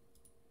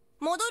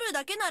戻る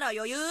だけなら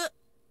余裕。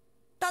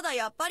ただ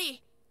やっぱ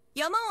り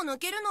山を抜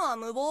けるのは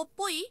無謀っ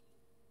ぽい。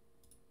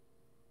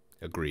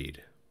Agreed.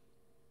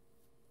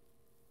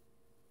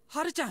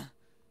 はるちゃん、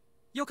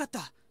よかっ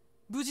た。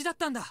無事だっ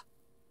たんだ。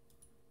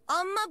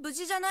あんま無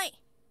事じゃない。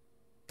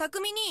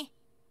匠に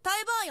タ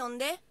イバー呼ん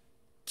で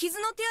傷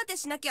の手当て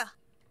しなきゃ。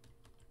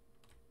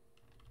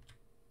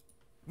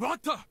わかっ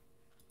た。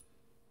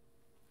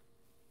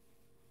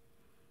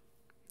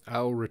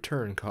Our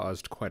return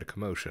caused quite a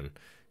commotion,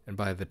 and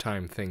by the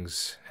time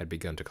things had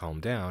begun to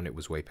calm down, it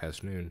was way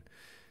past noon.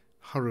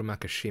 Haru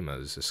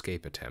Makishima's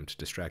escape attempt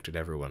distracted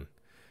everyone,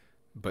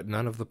 but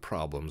none of the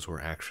problems were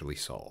actually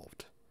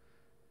solved.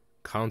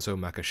 Kanzo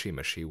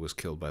Makishimashi was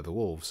killed by the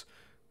wolves,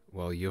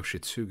 while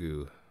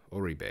Yoshitsugu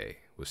Oribe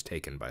was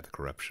taken by the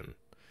corruption.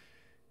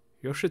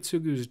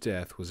 Yoshitsugu's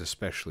death was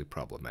especially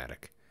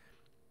problematic.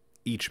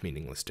 Each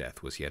meaningless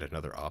death was yet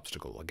another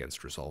obstacle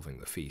against resolving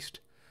the feast.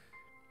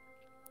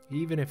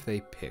 Even if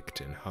they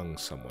picked and hung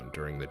someone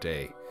during the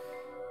day,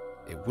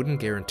 it wouldn't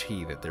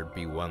guarantee that there'd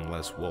be one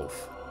less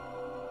wolf.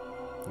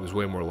 It was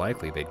way more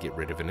likely they'd get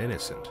rid of an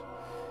innocent.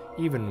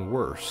 Even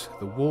worse,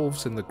 the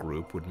wolves in the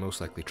group would most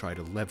likely try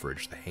to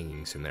leverage the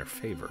hangings in their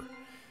favor.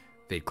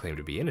 They'd claim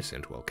to be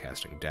innocent while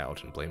casting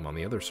doubt and blame on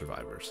the other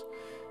survivors.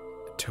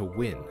 To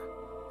win,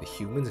 the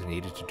humans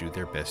needed to do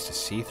their best to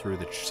see through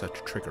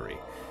such trickery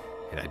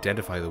and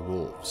identify the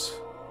wolves,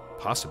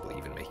 possibly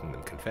even making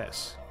them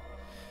confess.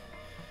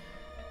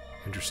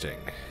 Interesting.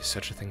 Is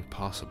such a thing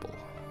possible?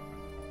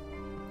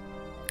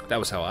 That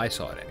was how I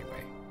saw it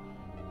anyway.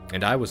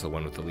 And I was the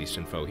one with the least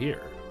info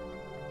here.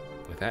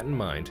 With that in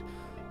mind,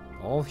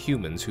 all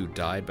humans who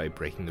died by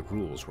breaking the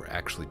rules were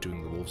actually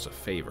doing the wolves a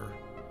favor.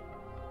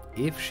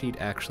 If she'd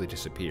actually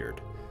disappeared,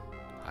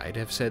 I'd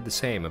have said the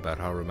same about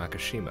Haru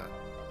Makishima.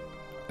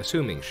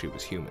 Assuming she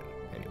was human,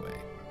 anyway.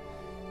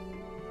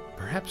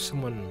 Perhaps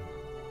someone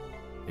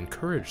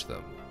encouraged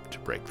them to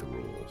break the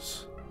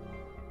rules.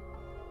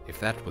 If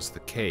that was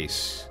the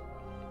case,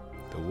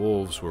 the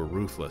wolves were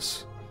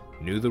ruthless,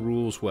 knew the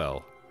rules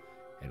well,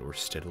 and were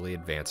steadily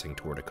advancing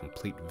toward a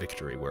complete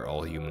victory where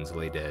all humans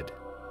lay dead.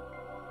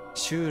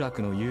 集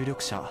落の有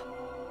力者、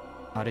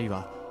あるい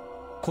は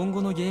今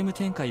後のゲーム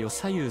展開を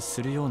左右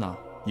するような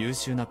優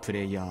秀なプ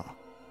レイヤー。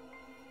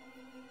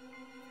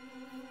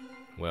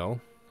Well,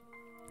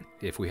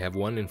 if we have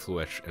one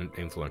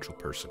influential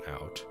person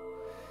out,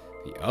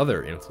 the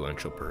other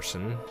influential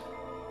person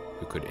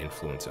who could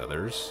influence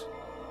others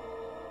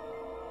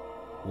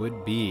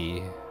would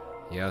be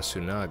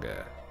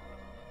Yasunaga.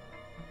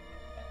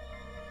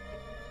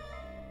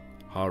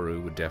 Haru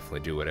would definitely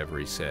do whatever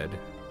he said.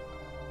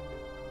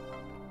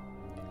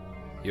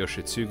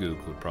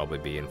 Yoshitsugu would probably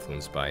be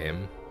influenced by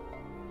him.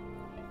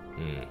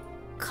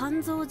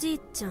 肝臓じい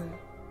ちゃん、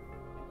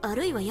あ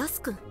るいはヤ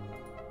ス君。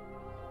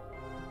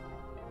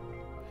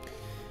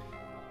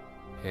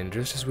And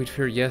just as we'd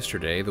feared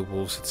yesterday, the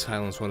wolves had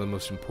silenced one of the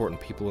most important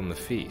people in the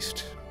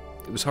feast.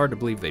 It was hard to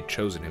believe they'd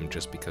chosen him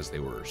just because they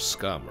were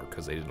scum or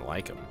because they didn't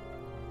like him.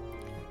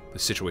 The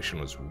situation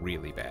was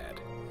really bad.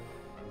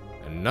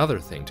 Another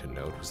thing to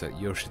note was that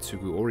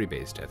Yoshitsugu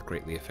Oribe's death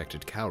greatly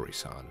affected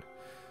Kaori-san,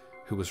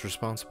 who was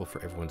responsible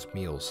for everyone's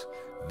meals.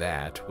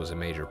 That was a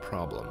major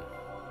problem.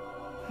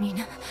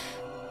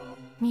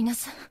 皆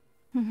さ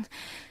ん、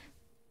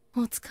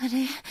お疲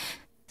れ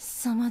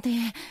様で、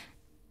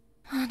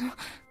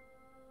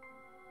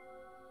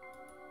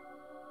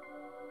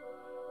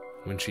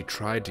When she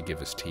tried to give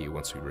us tea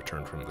once we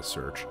returned from the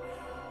search,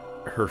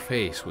 her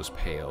face was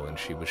pale and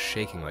she was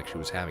shaking like she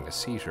was having a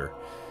seizure.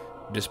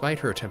 Despite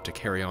her attempt to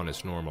carry on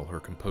as normal,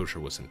 her composure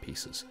was in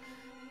pieces.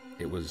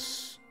 It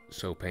was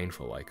so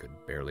painful I could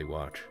barely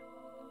watch.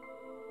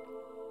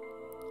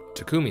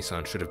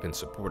 Takumi-san should have been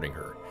supporting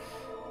her,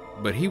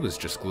 but he was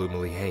just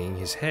gloomily hanging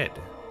his head.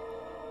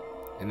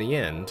 In the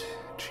end,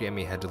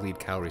 Chiemi had to lead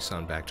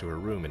Kaori-san back to her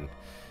room and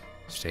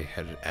stay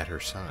at her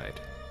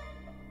side.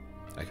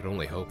 I could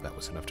only hope that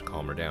was enough to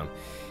calm her down.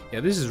 Yeah,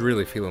 this is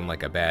really feeling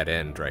like a bad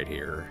end right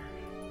here.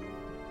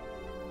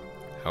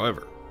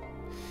 However,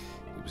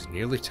 it was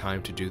nearly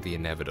time to do the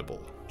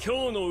inevitable.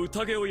 今日の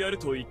宴をやる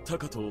と言った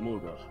かと思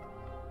うが、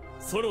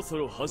そろそ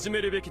ろ始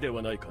めるべきで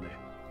はないかね。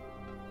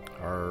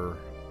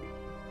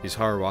Is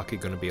Haruwaki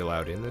going to be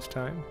allowed in this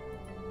time?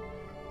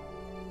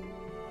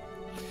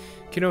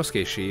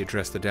 Kinosuke Shi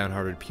addressed the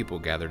downhearted people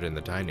gathered in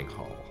the dining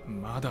hall.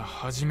 まだ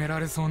始めら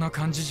れそうな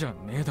感じじゃ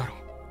ねえだろ。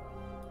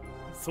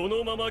そ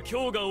のまま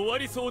今日が終わ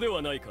りそうで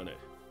はないかね。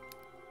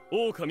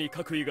狼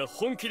各位が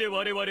本気で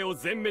我々を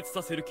全滅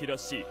させる気ら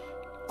しい。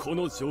こ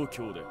の状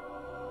況で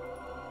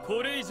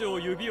これ以上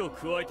指を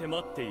加えて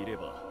待っていれ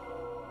ば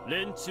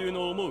連中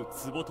の思う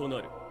ツボとな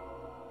る。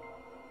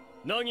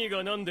何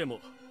が何でも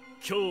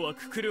今日は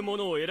くくるも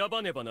のを選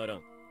ばねばならん。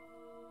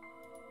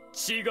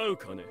違う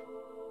かね、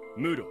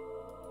ムロ。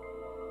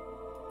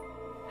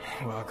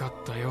わかっ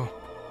たよ。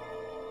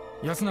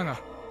安永、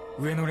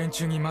上の連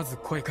中にまず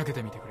声かけ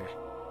てみてくれ。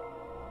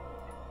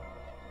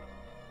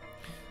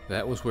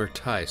That was where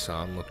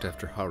Tai-san looked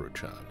after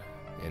Haru-chan,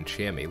 and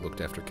Chiemi looked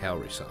after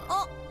Kaori-san.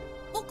 あ、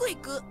僕行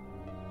く。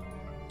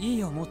いい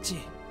よモッチ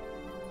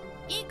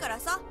ー。いいから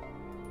さ。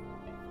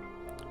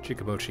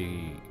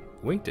Chikamochi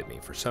winked at me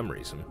for some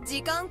reason.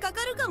 時間か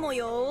かるかも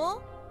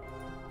よ。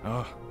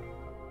ああ、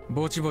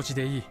ぼちぼち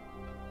でいい。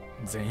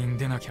全員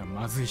出なきゃ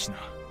まずいしな。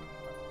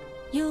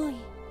用意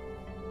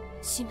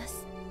しま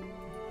す。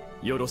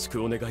よろし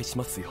くお願いし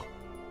ますよ。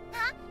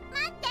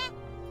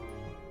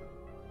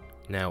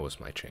Now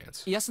was my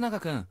chance. 安永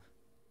くん、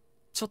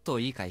ちょっと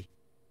いいかい？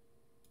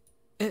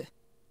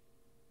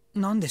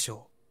なんでし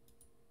ょ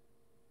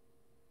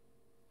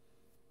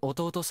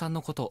弟さん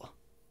のこと、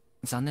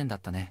残念だ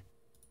ったね。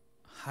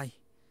う。はい。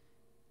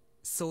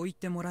そう言っ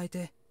てもらえ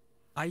て、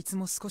あいつ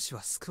も少し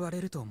は救われ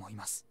ると思い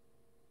ます。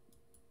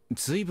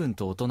随分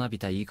と大人び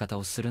た言い方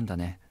をするんだ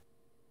ね。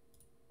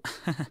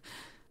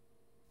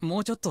も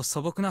うちょっと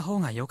素朴な方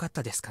が良かっ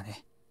たですか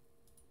ね。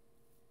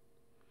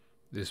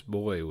This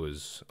boy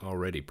was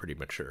already pretty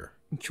mature.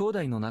 兄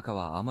弟の仲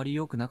はあまり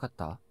良くなかっ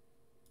た？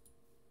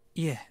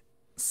いえ、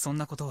そん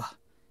なことは。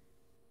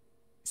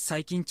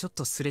最近ちょっ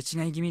とすれ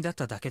違い気味だっ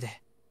ただけ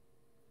で、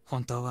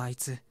本当はあい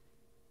つ、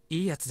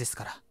いいやつです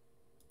から。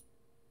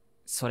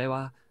それ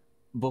は、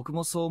僕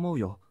もそう思う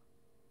よ。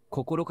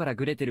心から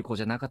グレてる子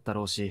じゃなかった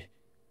ろうし、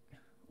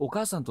お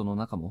母さんとの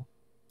仲も？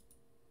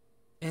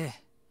え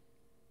え。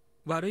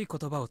悪い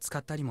言葉を使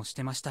ったりもし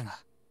てましたが、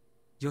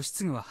義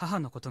継は母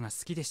のことが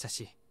好きでした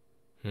し、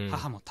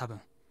母も多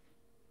分、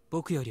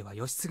僕よりは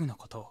義継の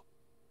ことを。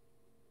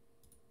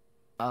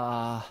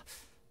ああ、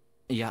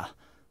いや、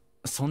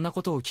そんな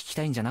ことを聞き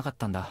たいんじゃなかっ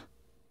たんだ。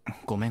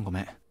ごめんご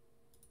めん。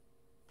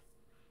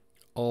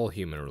All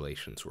human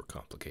relations were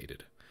complicated.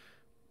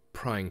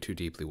 Prying too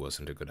deeply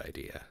wasn't a good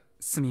idea.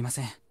 すみま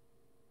せん。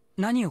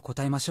何を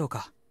答えましょう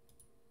か。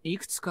い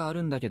くつかあ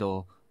るんだけ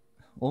ど、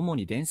主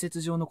に伝説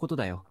上のこと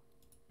だよ。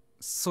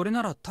それ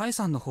ならタイ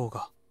さんの方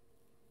が。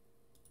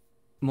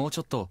もうち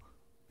ょっと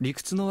理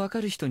屈のわか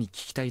る人に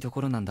聞きたいと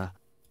ころなんだ。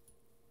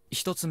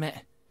一つ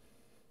目、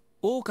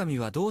狼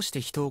はどうし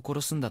て人を殺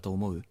すんだと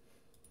思う？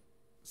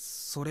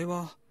それ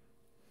は、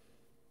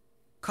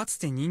かつ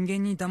て人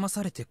間に騙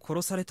されて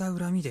殺された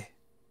恨みで。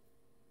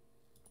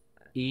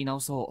言い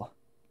直そう。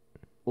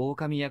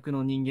狼役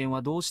の人間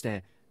はどうし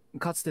て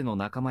かつての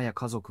仲間や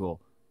家族を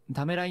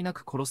ためらいな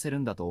く殺せる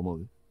んだと思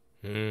う？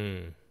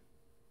 Going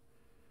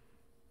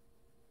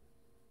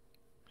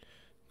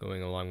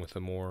along with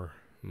a more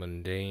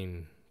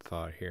mundane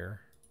thought here.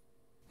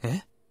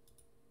 え？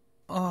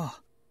あ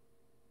あ。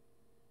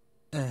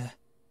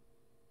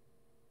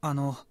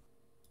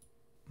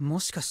も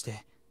しかし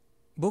て、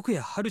僕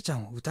やハルちゃ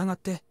んを疑っ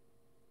て。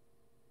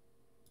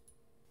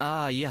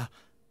ああ、いや、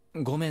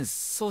ごめん、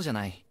そうじゃ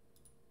ない。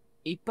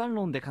一般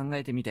論で考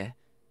えてみて。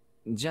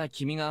じゃあ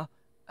君が、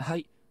は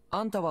い、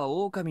あんたは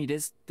狼で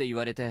すって言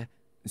われて、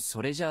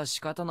それじゃあ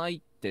仕方ない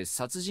って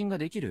殺人が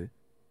できる？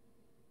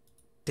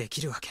で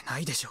きるわけな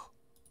いでしょ。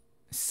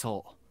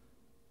そ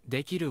う。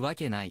できるわ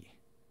けない。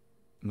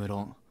無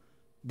論、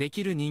で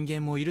きる人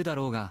間もいるだ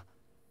ろうが、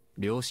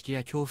良識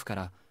や恐怖か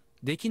ら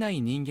できな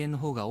い人間の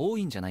方が多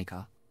いんじゃない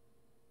か？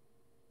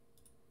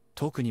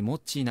特にモ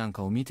ッチーなん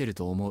かを見てる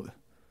と思う。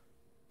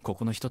こ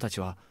この人たち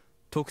は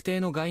特定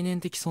の概念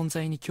的存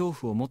在に恐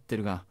怖を持って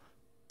るが、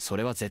そ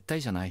れは絶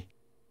対じゃない。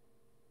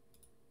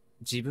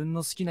自分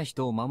の好きな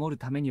人を守る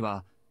ために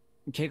は、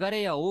汚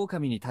れや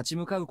狼に立ち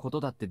向かうこと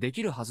だってで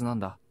きるはずなん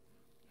だ。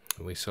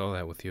We saw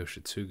that with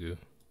Yoshitsugu.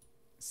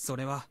 そ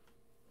れは、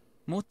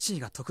モッチー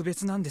が特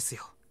別なんです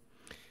よ。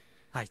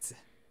あいつ、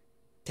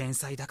天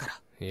才だか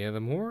ら。Yeah, the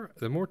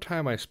more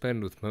time I spend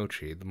with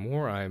Mochi, the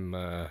more I'm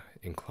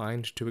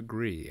inclined to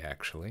agree,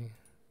 actually.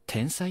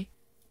 天才？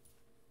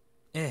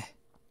ええ。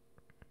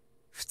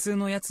普通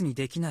のやつに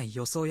できない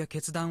予想や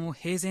決断を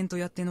平然と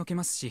やってのけ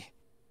ますし、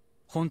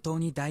本当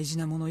に大事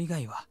なもの以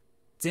外は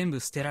全部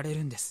捨てられ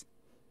るんです。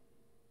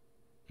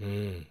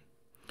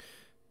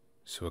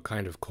So a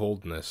kind of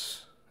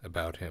coldness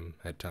about him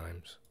at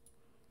times.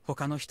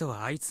 他の人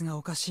はあいつが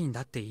おかしいん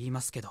だって言い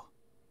ますけど、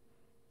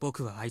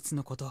僕はあいつ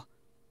のこと、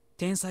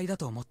天才だ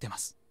と思ってま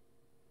す。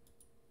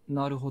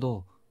なるほ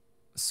ど。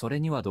それ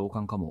には同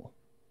感かも。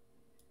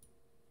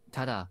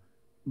ただ、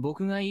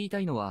僕が言いた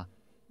いのは、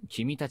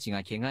君たち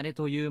が汚れ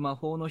という魔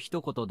法の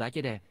一言だ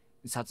けで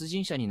殺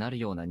人者になる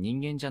ような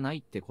人間じゃない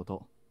ってこ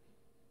と。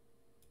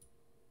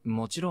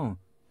もちろん、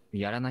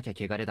やらなきゃ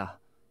汚れだ。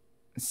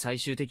最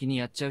終的に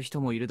やっちゃう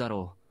人もいるだ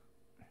ろ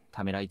う。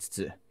ためらいつ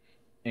つ、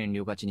遠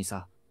慮がちに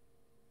さ。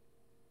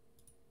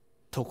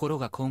ところ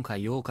が今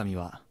回狼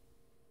は、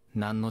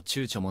何の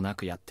躊躇もな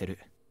くやってる。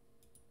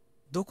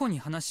どこに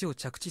話を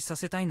着地さ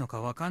せたいの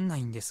かわかんな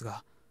いんです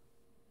が、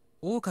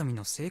狼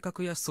の性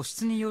格や素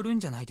質によるん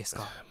じゃないです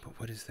か。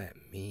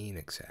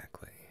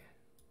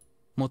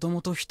もと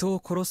もと人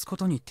を殺すこ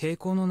とに抵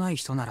抗のない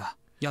人なら、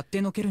やっ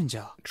てのけるんじ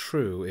ゃ。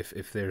True,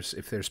 if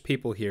there's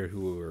people here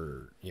who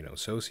are,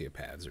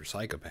 sociopaths or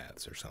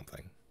psychopaths or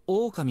something.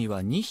 狼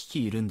は2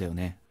匹いるんだよ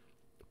ね。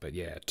But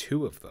yeah,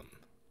 2 of them.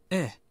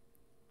 ええ、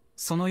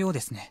そのようで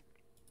すね。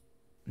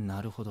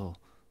なるほど。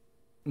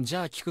じ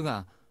ゃあ聞く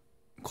が、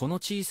この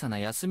小さな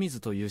安水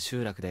という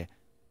集落で、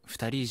2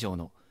人以上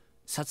の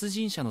殺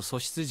人者の素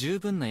質十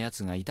分な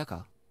奴がいた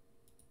か？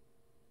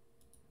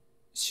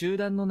集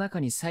団の中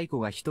にサイコ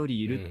が1人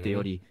いるって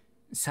より、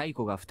サイ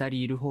コが2人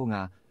いる方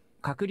が、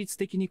確率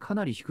的にか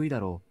なり低いだ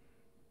ろ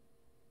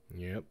う。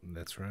Yep,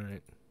 that's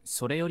right.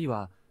 それより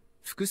は、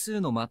複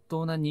数の真っ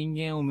当な人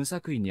間を無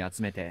作為に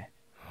集めて、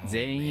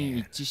全員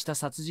一致した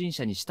殺人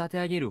者に仕立て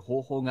上げる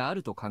方法があ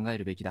ると考え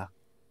るべきだ。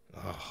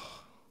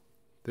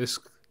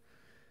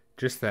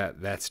Just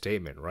that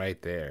statement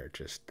right there,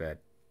 just that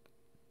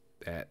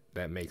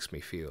makes me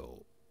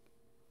feel.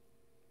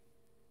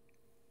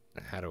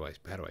 How do I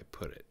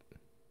put it?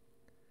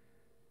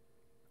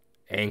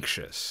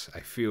 Anxious.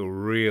 I feel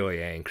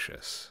really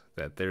anxious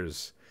that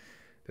there's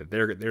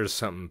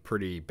something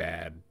pretty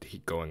bad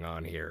going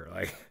on here.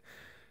 Like,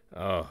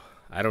 I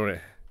don't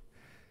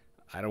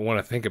want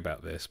to think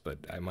about this, but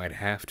I might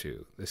have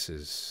to. This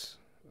is,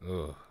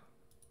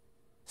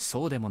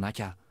 そうでもな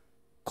きゃ、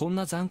こん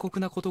な残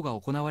酷なことが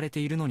行われて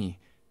いるのに、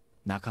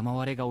仲間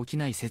割れが起き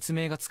ない説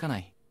明がつかな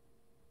い。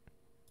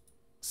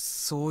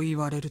そう言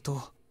われる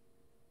と。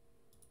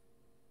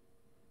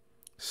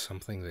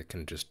Something that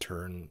can just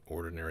turn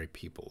ordinary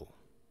people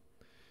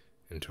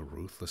into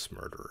ruthless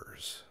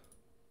murderers.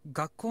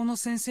 学校の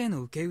先生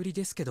の受け売り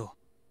ですけど、思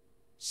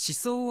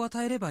想を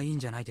与えればいいん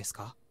じゃないです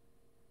か？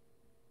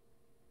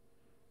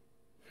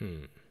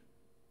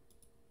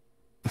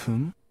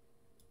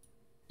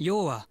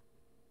要は、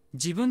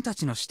自分た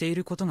ちのしてい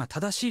ることが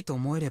正しいと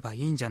思えればい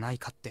いんじゃない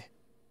かって。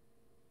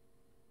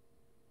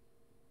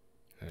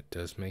That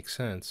does make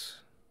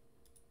sense.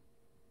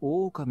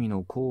 狼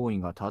の行為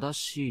が正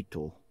しい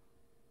と。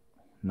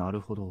な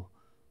るほど。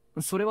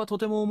それはと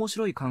ても面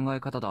白い考え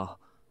方だ。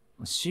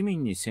市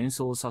民に戦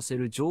争をさせ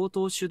る常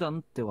套手段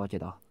ってわけ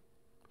だ。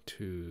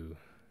To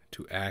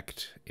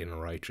act in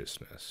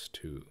righteousness,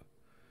 to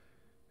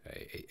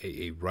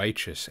a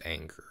righteous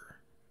anger,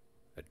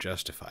 a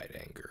justified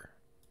anger.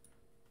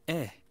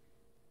 ええ、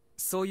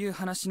そういう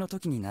話の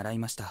時に習い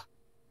ました。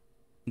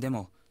で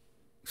も、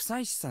夫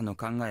妻師さんの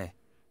考え、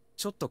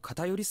ちょっと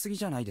偏りすぎ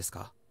じゃないです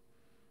か？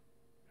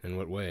 In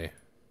what way?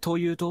 と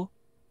いうと？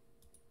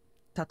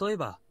例え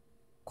ば、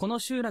この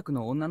集落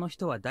の女の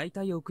人は大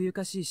体奥ゆ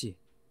かしいし、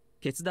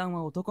決断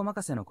は男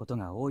任せのこと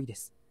が多いで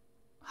す。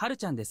はる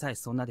ちゃんでさえ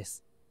そんなで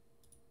す。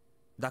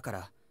だか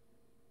ら、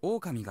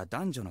狼が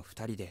男女の2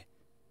人で、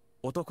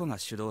男が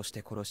主導し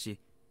て殺し、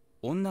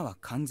女は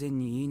完全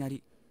に言いなり、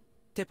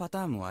ってパ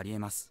ターンもありえ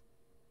ます。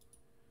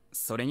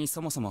それに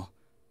そもそも、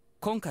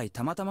今回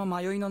たまたま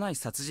迷いのない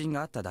殺人が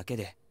あっただけ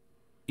で、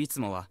いつ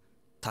もは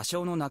多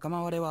少の仲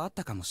間割れはあっ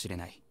たかもしれ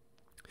ない。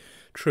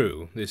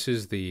True,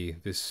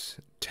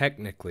 this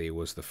technically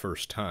was the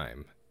first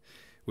time,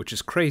 which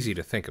is crazy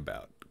to think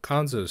about.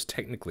 Konzo's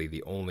technically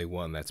the only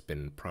one that's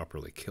been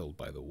properly killed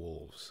by the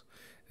wolves.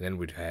 And then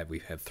we've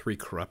had 3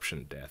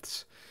 corruption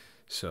deaths.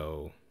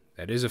 So,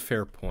 that is a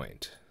fair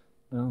point.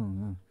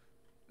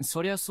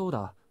 そりゃそう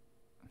だ。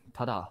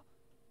ただ、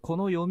こ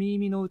の読み意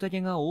味の宴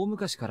が大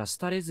昔から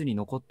廃れずに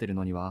残ってる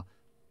のには、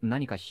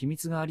何か秘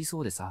密がありそ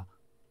うでさ。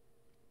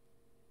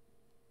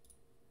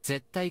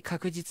絶対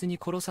確実に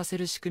殺させ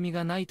る仕組み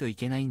がないとい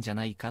けないんじゃ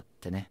ないかっ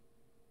てね。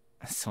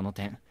その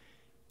点、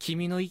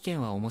君の意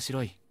見は面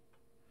白い。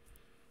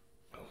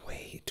A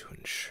way to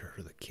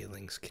ensure the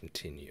killings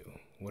continue.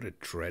 What a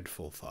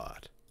dreadful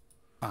thought.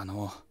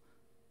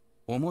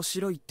 面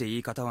白いって言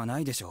い方はな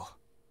いでしょう。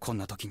こん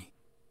な時に。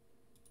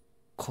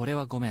これ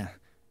はごめん。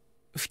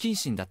不謹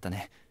慎だった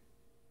ね。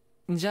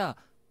じゃ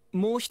あ、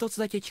もう一つ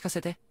だけ聞か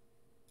せて。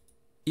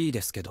いい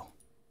ですけど。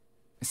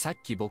さっ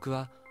き僕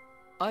は、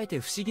あえ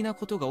て不思議な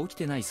ことが起き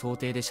てない想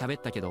定で喋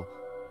ったけど、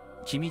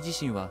君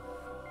自身は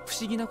不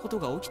思議なこと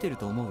が起きてる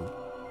と思う？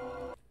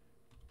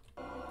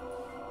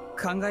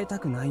考えた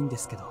くないんで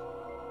すけ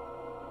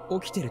ど、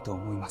起きてると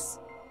思いま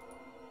す。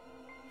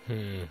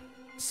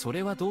そ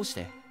れはどうし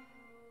て？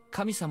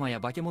神様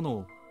や化け物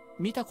を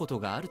見たこと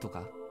があると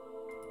か？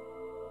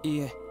いい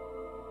え、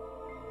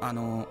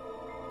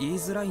言い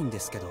づらいんで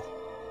すけど。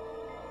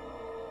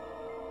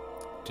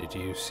Did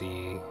you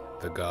see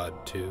the god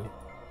too?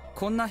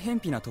 こんな偏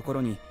僻なとこ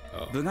ろに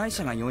部外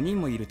者が4人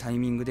もいるタイ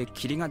ミングで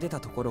霧が出た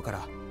ところか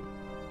ら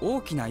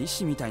大きな意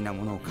志みたいな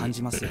ものを感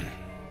じますよね。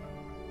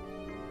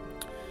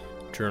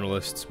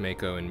journalists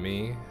Mako and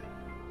me.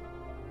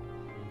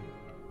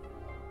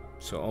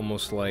 So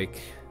almost like,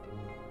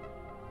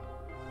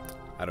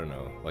 I don't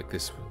know, like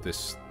this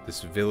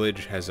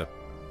village has a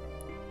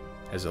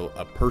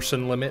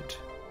person limit,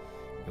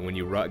 and when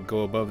you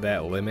go above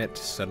that limit,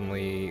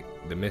 suddenly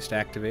the mist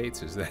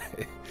activates. Is that?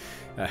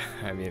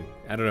 I mean,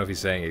 I don't know if he's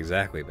saying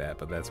exactly that,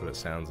 but that's what it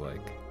sounds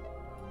like.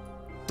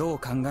 どう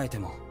考えて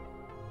も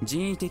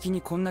人為的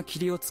にこんな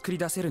霧を作り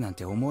出せるなん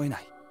て思えな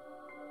い。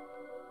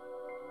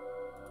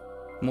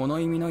物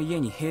意味の家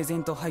に平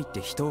然と入っ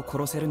て人を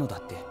殺せるのだ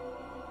って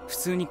普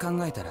通に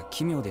考えたら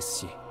奇妙です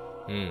し。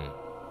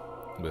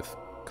With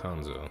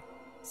Kanzo.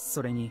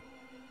 それに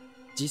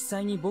実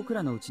際に僕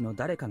らのうちの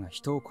誰かが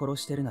人を殺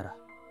してるなら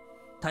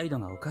態度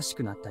がおかし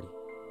くなったり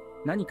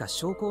何か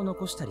証拠を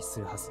残したりす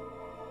るはず。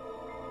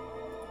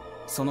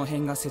その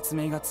辺が説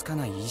明がつか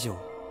ない以上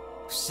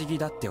不思議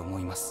だって思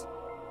います。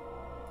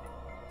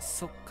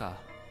そっか、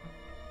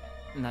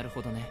なる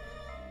ほどね。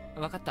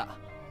わかった。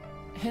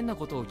変な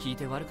ことを聞い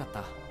て悪かっ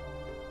た。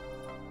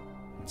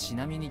ち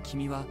なみに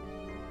君は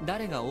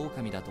誰が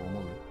狼だと思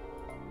う？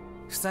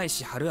久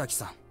石春明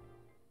さん。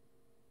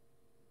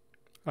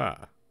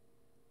Ah.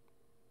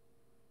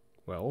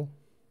 Well,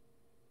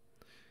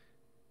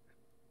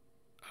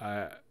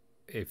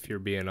 if you're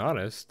being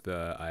honest,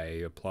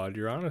 I applaud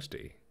your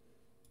honesty.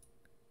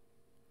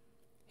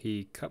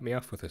 He cut me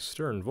off with a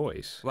stern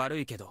voice. 悪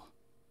いけど、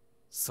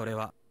それ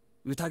は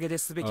宴で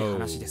すべき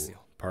話です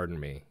よ。Pardon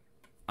me.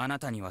 あな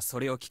たにはそ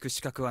れを聞く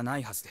資格はな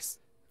いはずです。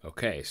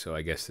Okay, so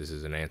I guess this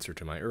is an answer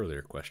to my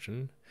earlier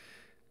question.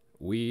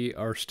 We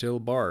are still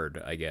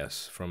barred, I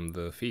guess, from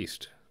the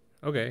feast.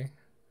 Okay.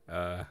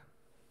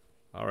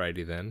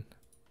 Alrighty then.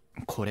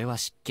 これは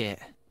失敬。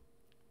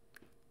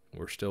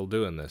We're still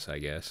doing this, I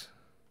guess.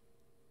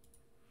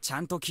 ち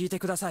ゃんと聞いて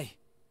ください。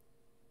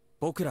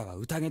僕らは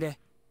宴で、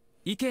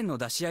意見の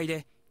出し合い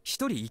で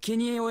一人生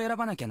贄を選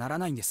ばなきゃなら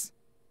ないんです。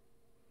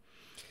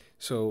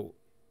So,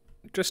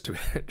 just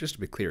to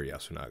be clear,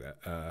 Yasunaga,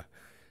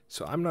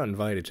 so I'm not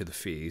invited to the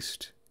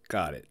feast.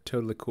 Got it.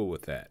 Totally cool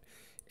with that.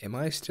 Am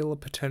I still a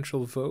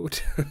potential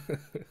vote?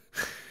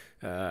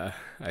 I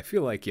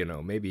feel like,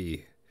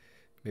 maybe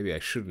I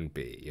shouldn't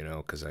be,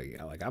 because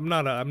I'm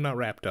not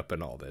wrapped up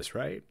in all this,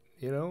 right?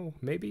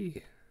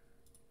 Maybe.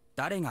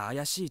 誰が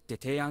怪しいって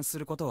提案す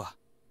ることは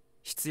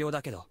必要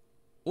だけど、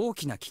大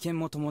きな危険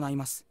も伴い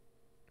ます。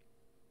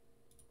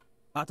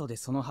後で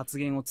その発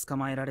言を捕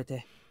まえられ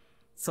て、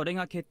それ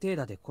が決定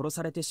打で殺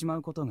されてしま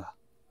うことが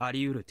あ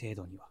り得る程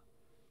度には。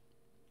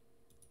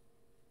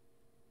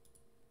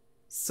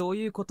そう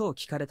いうことを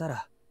聞かれた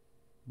ら、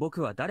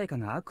僕は誰か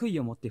が悪意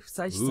を持って不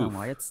妻子さん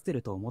を操って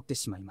ると思って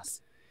しまいま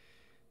す。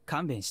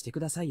勘弁してく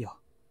ださいよ。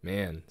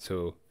Man,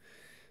 so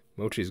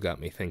Mochi's got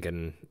me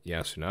thinking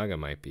Yasunaga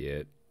might be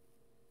it.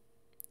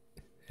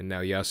 And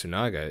now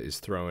Yasunaga is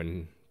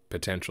throwing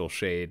potential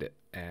shade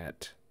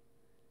at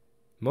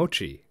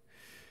Mochi.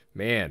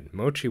 Man,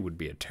 Mochi would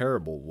be a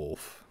terrible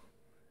wolf.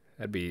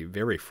 That'd be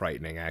very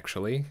frightening,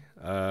 actually.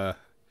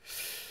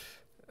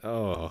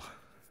 Oh,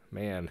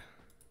 man.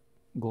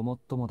 ごもっ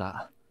とも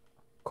だ。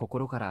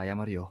心から謝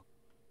るよ。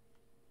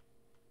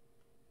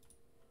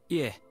い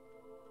え、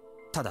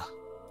ただ、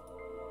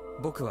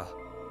僕は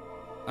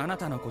あな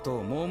たのこと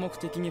を盲目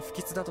的に不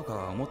吉だとか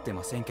は思って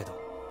ませんけど、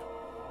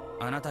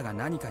あなたが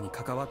何かに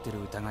関わって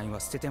る疑いは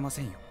捨ててま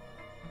せんよ。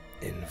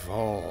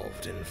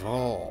Involved.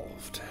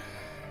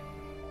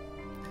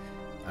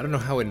 I don't know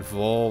how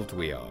involved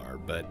we are,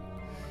 but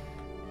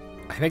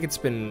I think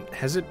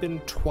has it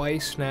been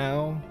twice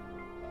now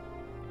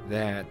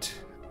that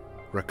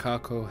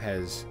Rakako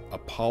has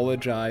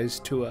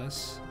apologized to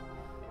us?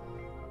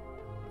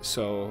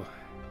 So,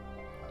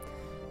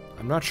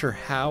 I'm not sure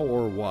how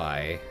or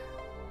why,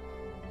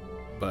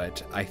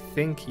 but I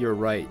think you're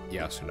right,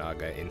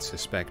 Yasunaga, in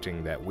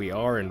suspecting that we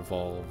are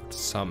involved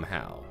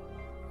somehow.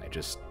 I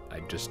just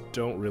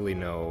don't really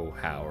know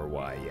how or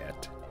why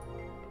yet.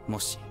 も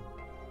し、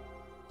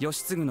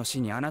義継の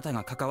死にあなた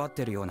が関わっ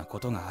てるようなこ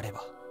とがあれ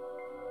ば、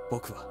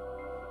僕は。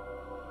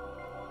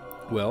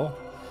Well,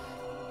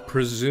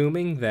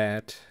 presuming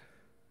that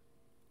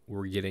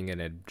we're getting an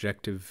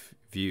objective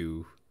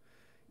view,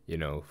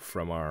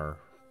 from our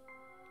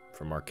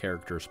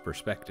character's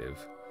perspective,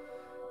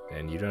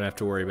 then you don't have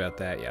to worry about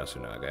that,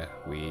 Yasunaga.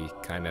 We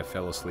kind of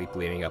fell asleep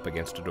leaning up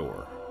against a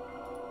door.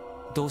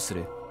 どうす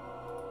る？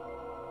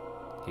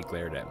 He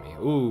glared at me.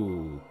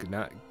 Ooh,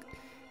 not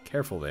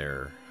careful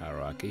there,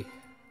 Haruaki.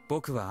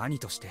 僕は兄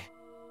として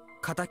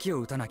仇を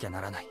討たなきゃ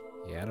ならない。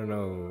Yeah, I don't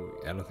know.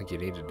 I don't think you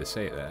needed to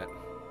say that.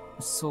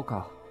 そう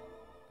か。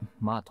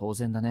まあ当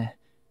然だね。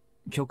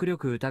極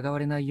力疑わ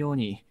れないよう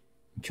に、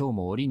今日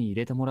も檻に入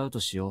れてもらうと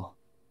しよ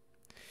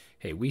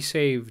う。Hey, we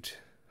saved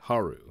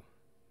Haru.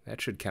 That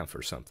should count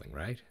for something,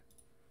 right?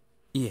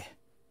 いえ、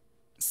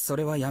そ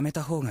れはやめ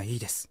た方がいい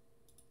です。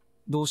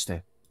どうし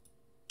て？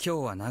今日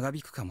は長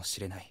引くかもし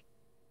れない。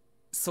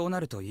そうな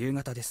ると夕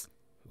方です。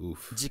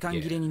時間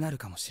切れになる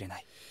かもしれな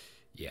い。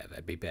Yeah,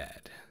 that'd be bad.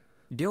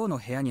 寮の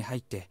部屋に入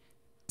って、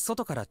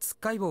外からつっ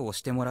かい棒を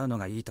してもらうの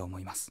がいいと思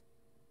います。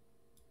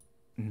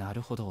な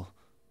るほど。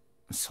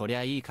そり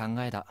ゃいい考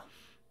えだ。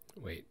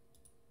Wait,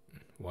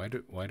 why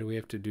do we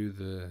have to do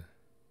the...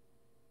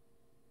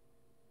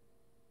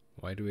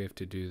 Why do we have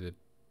to do the...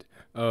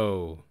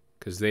 Oh,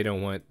 because they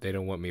don't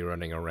want me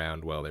running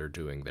around while they're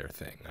doing their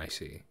thing. I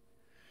see.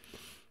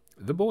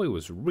 The boy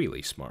was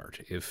really smart.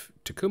 If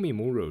Takumi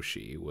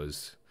Muroshi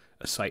was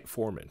a site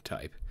foreman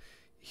type,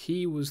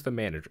 he was the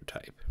manager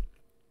type.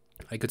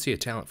 I could see a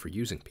talent for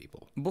using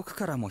people. 僕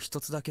からも一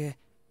つだけ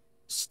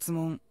質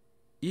問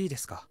いいで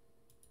すか？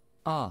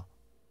ああ、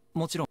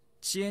もちろん。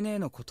知恵姉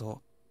のこと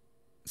好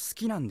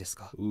きなんです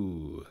か？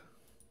 Ooh.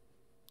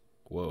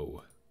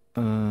 Whoa.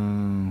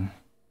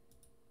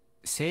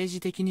 政治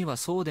的には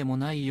そうでも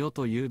ないよ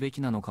と言うべ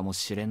きなのかも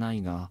しれな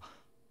いが、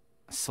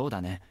そう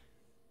だね。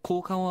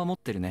好感は持っ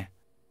てるね。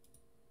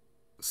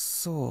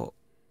そ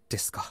うで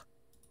すか。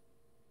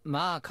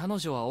まあ彼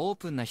女はオー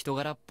プンな人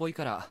柄っぽい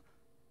から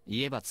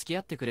言えば付き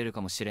合ってくれる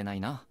かもしれない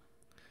な。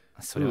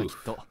それはきっ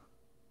と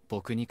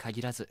僕に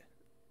限らず。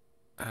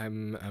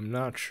I'm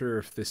not sure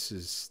if this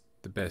is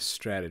the best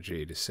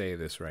strategy to say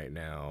this right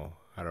now,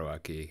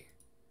 Haruaki.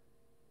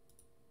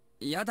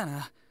 やだ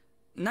な。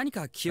何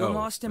か気を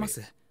回してま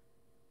す。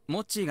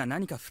モッチーが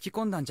何か吹き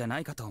込んだんじゃな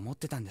いかと思っ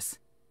てたんです。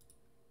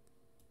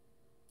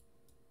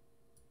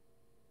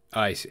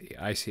I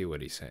see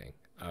what he's saying.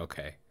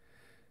 Okay.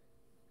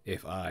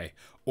 If I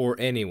or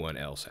anyone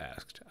else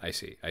asked. I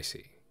see.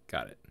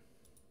 Got it.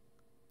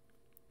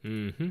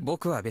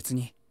 僕は別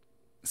に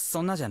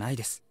そんなじゃない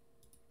です。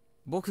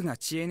僕が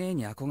知恵姉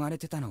に憧れ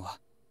てたのは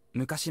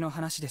昔の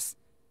話です。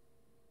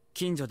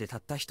近所でた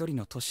った一人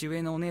の年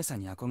上のお姉さ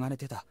んに憧れ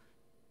てた。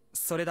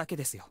それだけ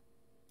ですよ。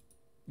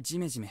ジ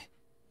メジメ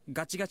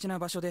ガチガチな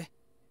場所で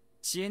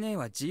知恵姉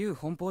は自由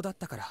奔放だっ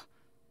たから、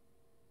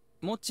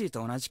モッチー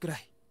と同じくら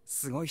い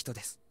すごい人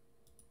です。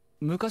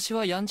昔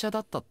はやんちゃだ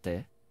ったっ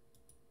て？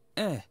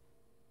ええ。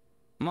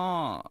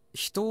まあ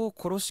人を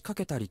殺しか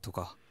けたりと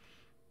か。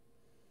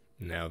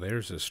 Now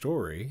there's a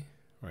story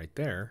right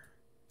there.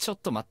 ちょっ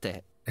と待っ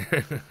て。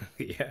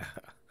Yeah.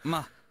 ま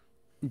あ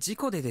事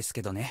故でです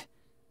けどね。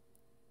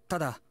た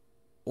だ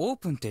オー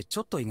プンってち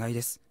ょっと意外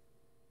です。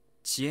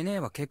知恵姉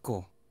は結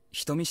構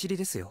人見知り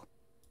ですよ。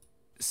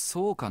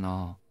そうか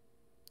な。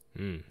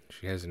She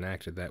hasn't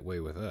acted that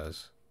way with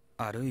us.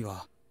 あるい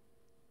は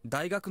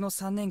大学の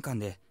3年間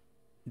で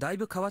だい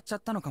ぶ変わっちゃ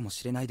ったのかも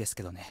しれないです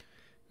けどね。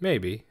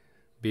 Maybe.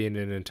 Being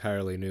in an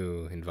entirely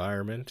new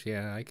environment,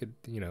 yeah,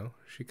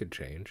 she could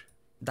change.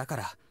 だか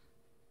ら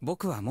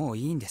僕はもう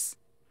いいんです。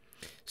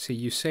 See,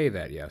 you say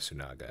that,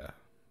 Yasunaga,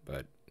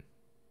 but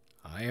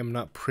I am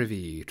not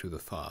privy to the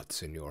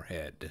thoughts in your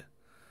head,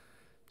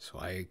 so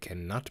I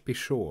cannot be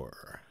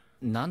sure.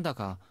 なんだ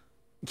か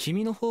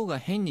君の方が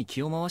変に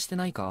気を回して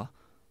ないか？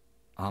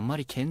あんま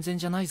り健全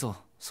じゃないぞ、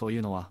そうい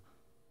うのは。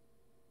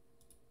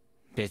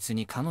別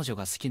に彼女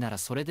が好きなら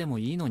それでも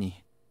いいの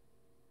に。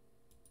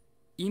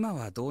今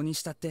はどうに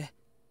したって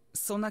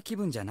そんな気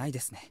分じゃないで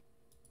すね。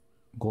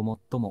ごもっ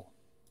とも。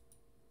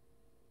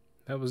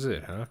 That was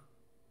it, huh?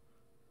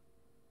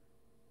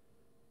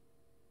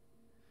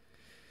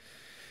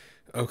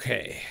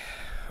 Okay,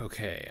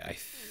 I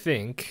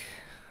think,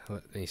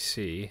 let me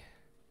see.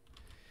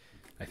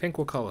 I think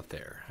we'll call it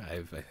there.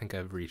 I think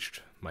I've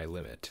reached my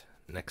limit.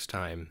 Next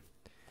time,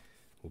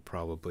 we'll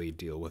probably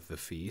deal with the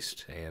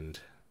feast and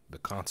the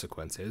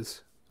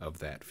consequences of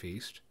that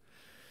feast.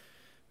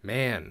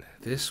 Man,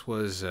 this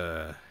was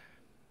a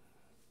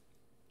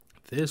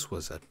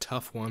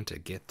tough one to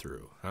get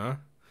through, huh?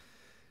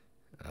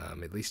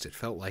 At least it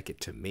felt like it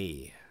to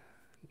me.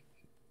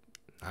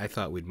 I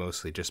thought we'd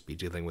mostly just be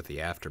dealing with the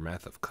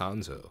aftermath of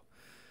Kanzo,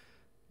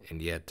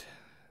 and yet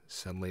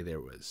suddenly there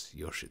was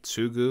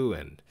Yoshitsugu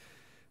and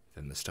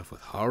then the stuff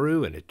with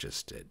Haru, and it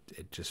just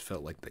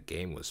felt like the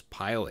game was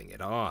piling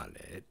it on.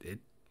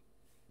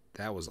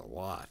 That was a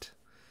lot.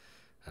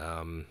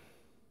 And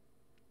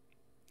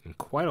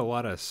quite a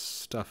lot of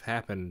stuff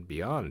happened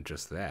beyond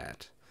just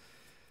that.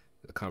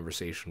 The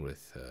conversation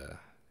with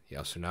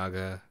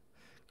Yasunaga,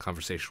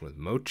 conversation with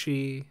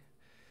Mochi,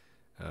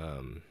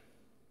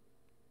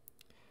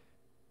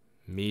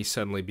 me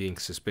suddenly being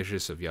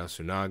suspicious of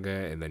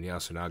Yasunaga, and then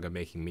Yasunaga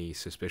making me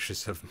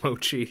suspicious of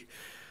Mochi.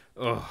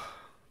 Oh,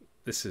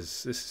 this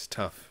is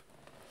tough.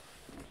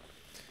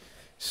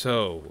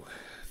 So,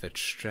 the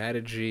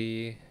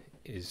strategy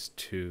is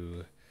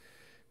to...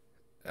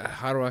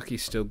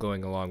 Haruaki's still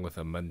going along with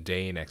a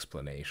mundane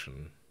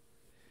explanation.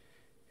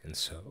 And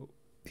so,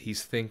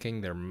 he's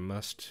thinking there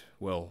must...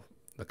 Well,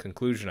 the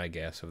conclusion, I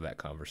guess, of that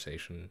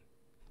conversation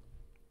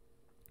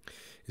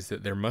is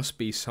that there must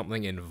be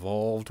something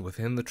involved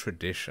within the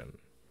tradition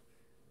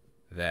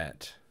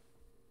that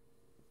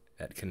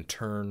can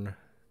turn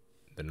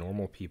the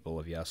normal people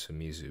of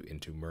Yasumizu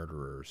into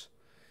murderers,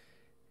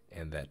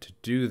 and that to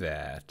do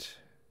that,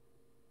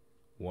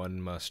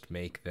 one must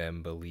make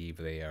them believe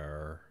they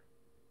are...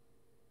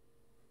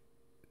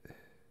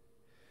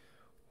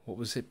 What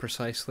was it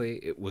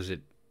precisely?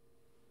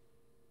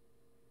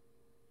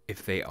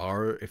 If they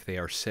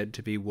are said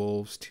to be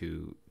wolves,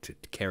 to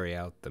carry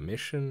out the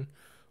mission,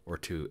 or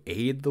to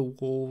aid the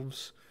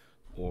wolves,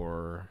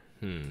 or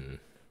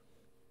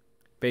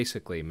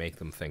basically make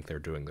them think they're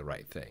doing the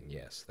right thing.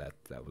 Yes,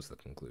 that was the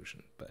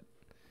conclusion. But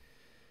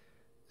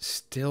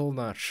still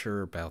not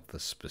sure about the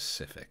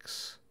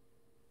specifics.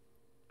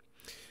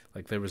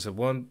 Like there was at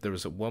one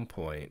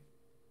point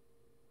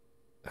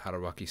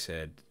Haruaki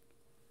said,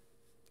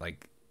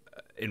 like,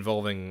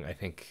 involving, I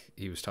think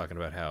he was talking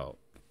about how,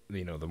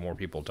 you know, the more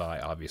people die,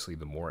 obviously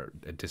the more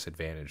a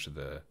disadvantage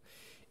the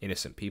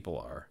innocent people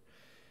are.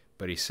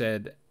 But he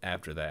said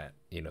after that,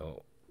 you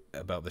know,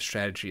 about the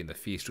strategy in the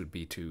feast would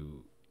be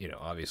to, you know,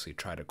 obviously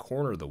try to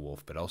corner the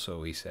wolf, but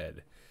also he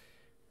said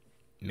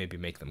maybe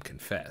make them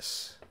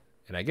confess.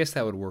 And I guess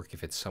that would work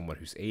if it's someone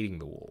who's aiding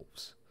the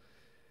wolves.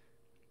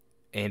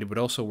 And it would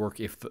also work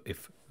if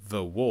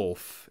the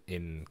wolf,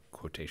 in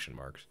quotation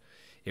marks,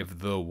 if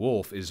the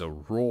wolf is a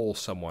role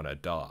someone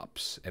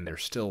adopts and they're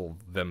still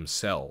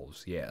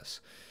themselves, yes.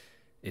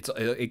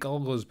 It all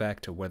goes back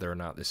to whether or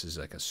not this is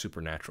like a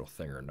supernatural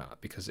thing or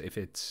not. Because if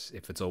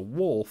it's a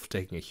wolf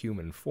taking a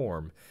human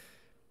form,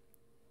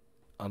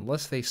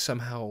 unless they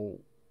somehow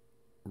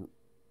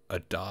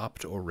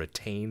adopt or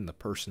retain the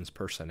person's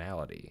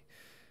personality,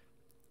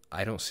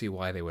 I don't see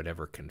why they would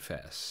ever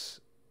confess,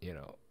 you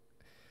know.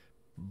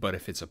 But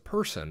if it's a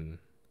person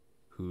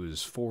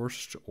who's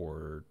forced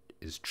or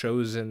is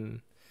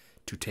chosen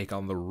to take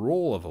on the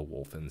role of a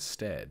wolf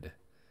instead,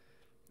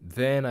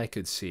 then I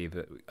could see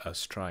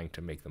us trying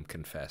to make them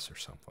confess or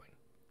something.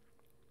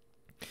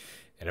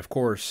 And of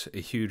course, a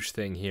huge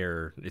thing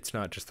here, it's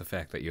not just the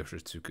fact that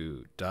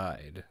Yoshitsugu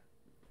died.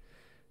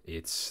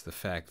 It's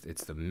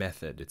the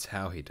method, it's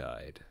how he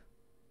died.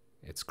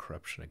 It's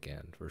corruption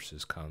again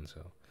versus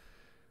Kanzo.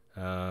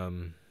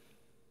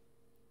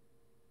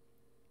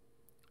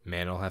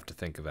 Man, I'll have to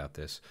think about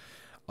this.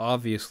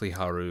 Obviously,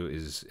 Haru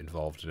is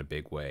involved in a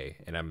big way,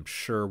 and I'm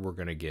sure we're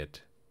gonna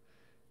get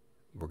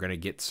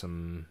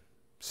some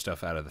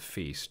stuff out of the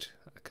feast,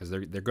 because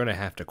they're gonna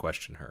have to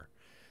question her.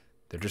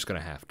 They're just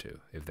gonna have to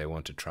if they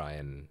want to try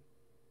and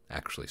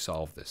actually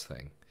solve this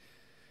thing.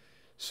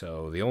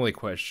 So the only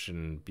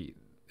question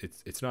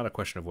it's not a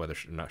question of whether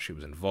or not she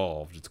was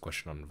involved. It's a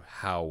question on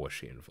how was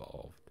she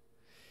involved.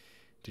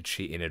 Did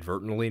she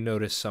inadvertently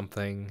notice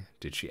something?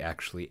 Did she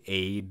actually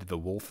aid the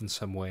wolf in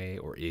some way?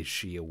 Or is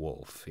she a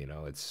wolf? You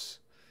know, it's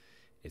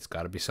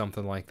got to be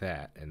something like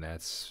that. And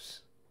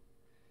that's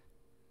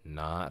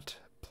not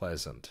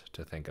pleasant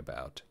to think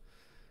about.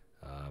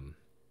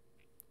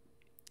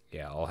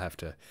 Yeah, I'll have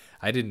to...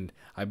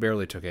 I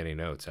barely took any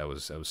notes. I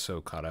was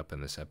so caught up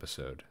in this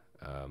episode.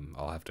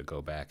 I'll have to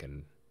go back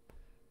and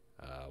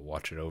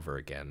watch it over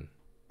again.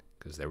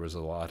 Because there was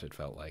a lot, it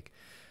felt like.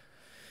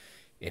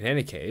 In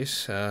any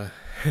case, I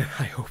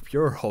hope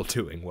you're all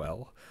doing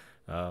well.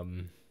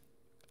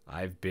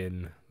 I've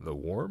been The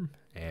Worm,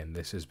 and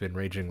this has been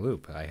Raging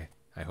Loop. I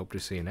hope to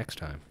see you next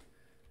time.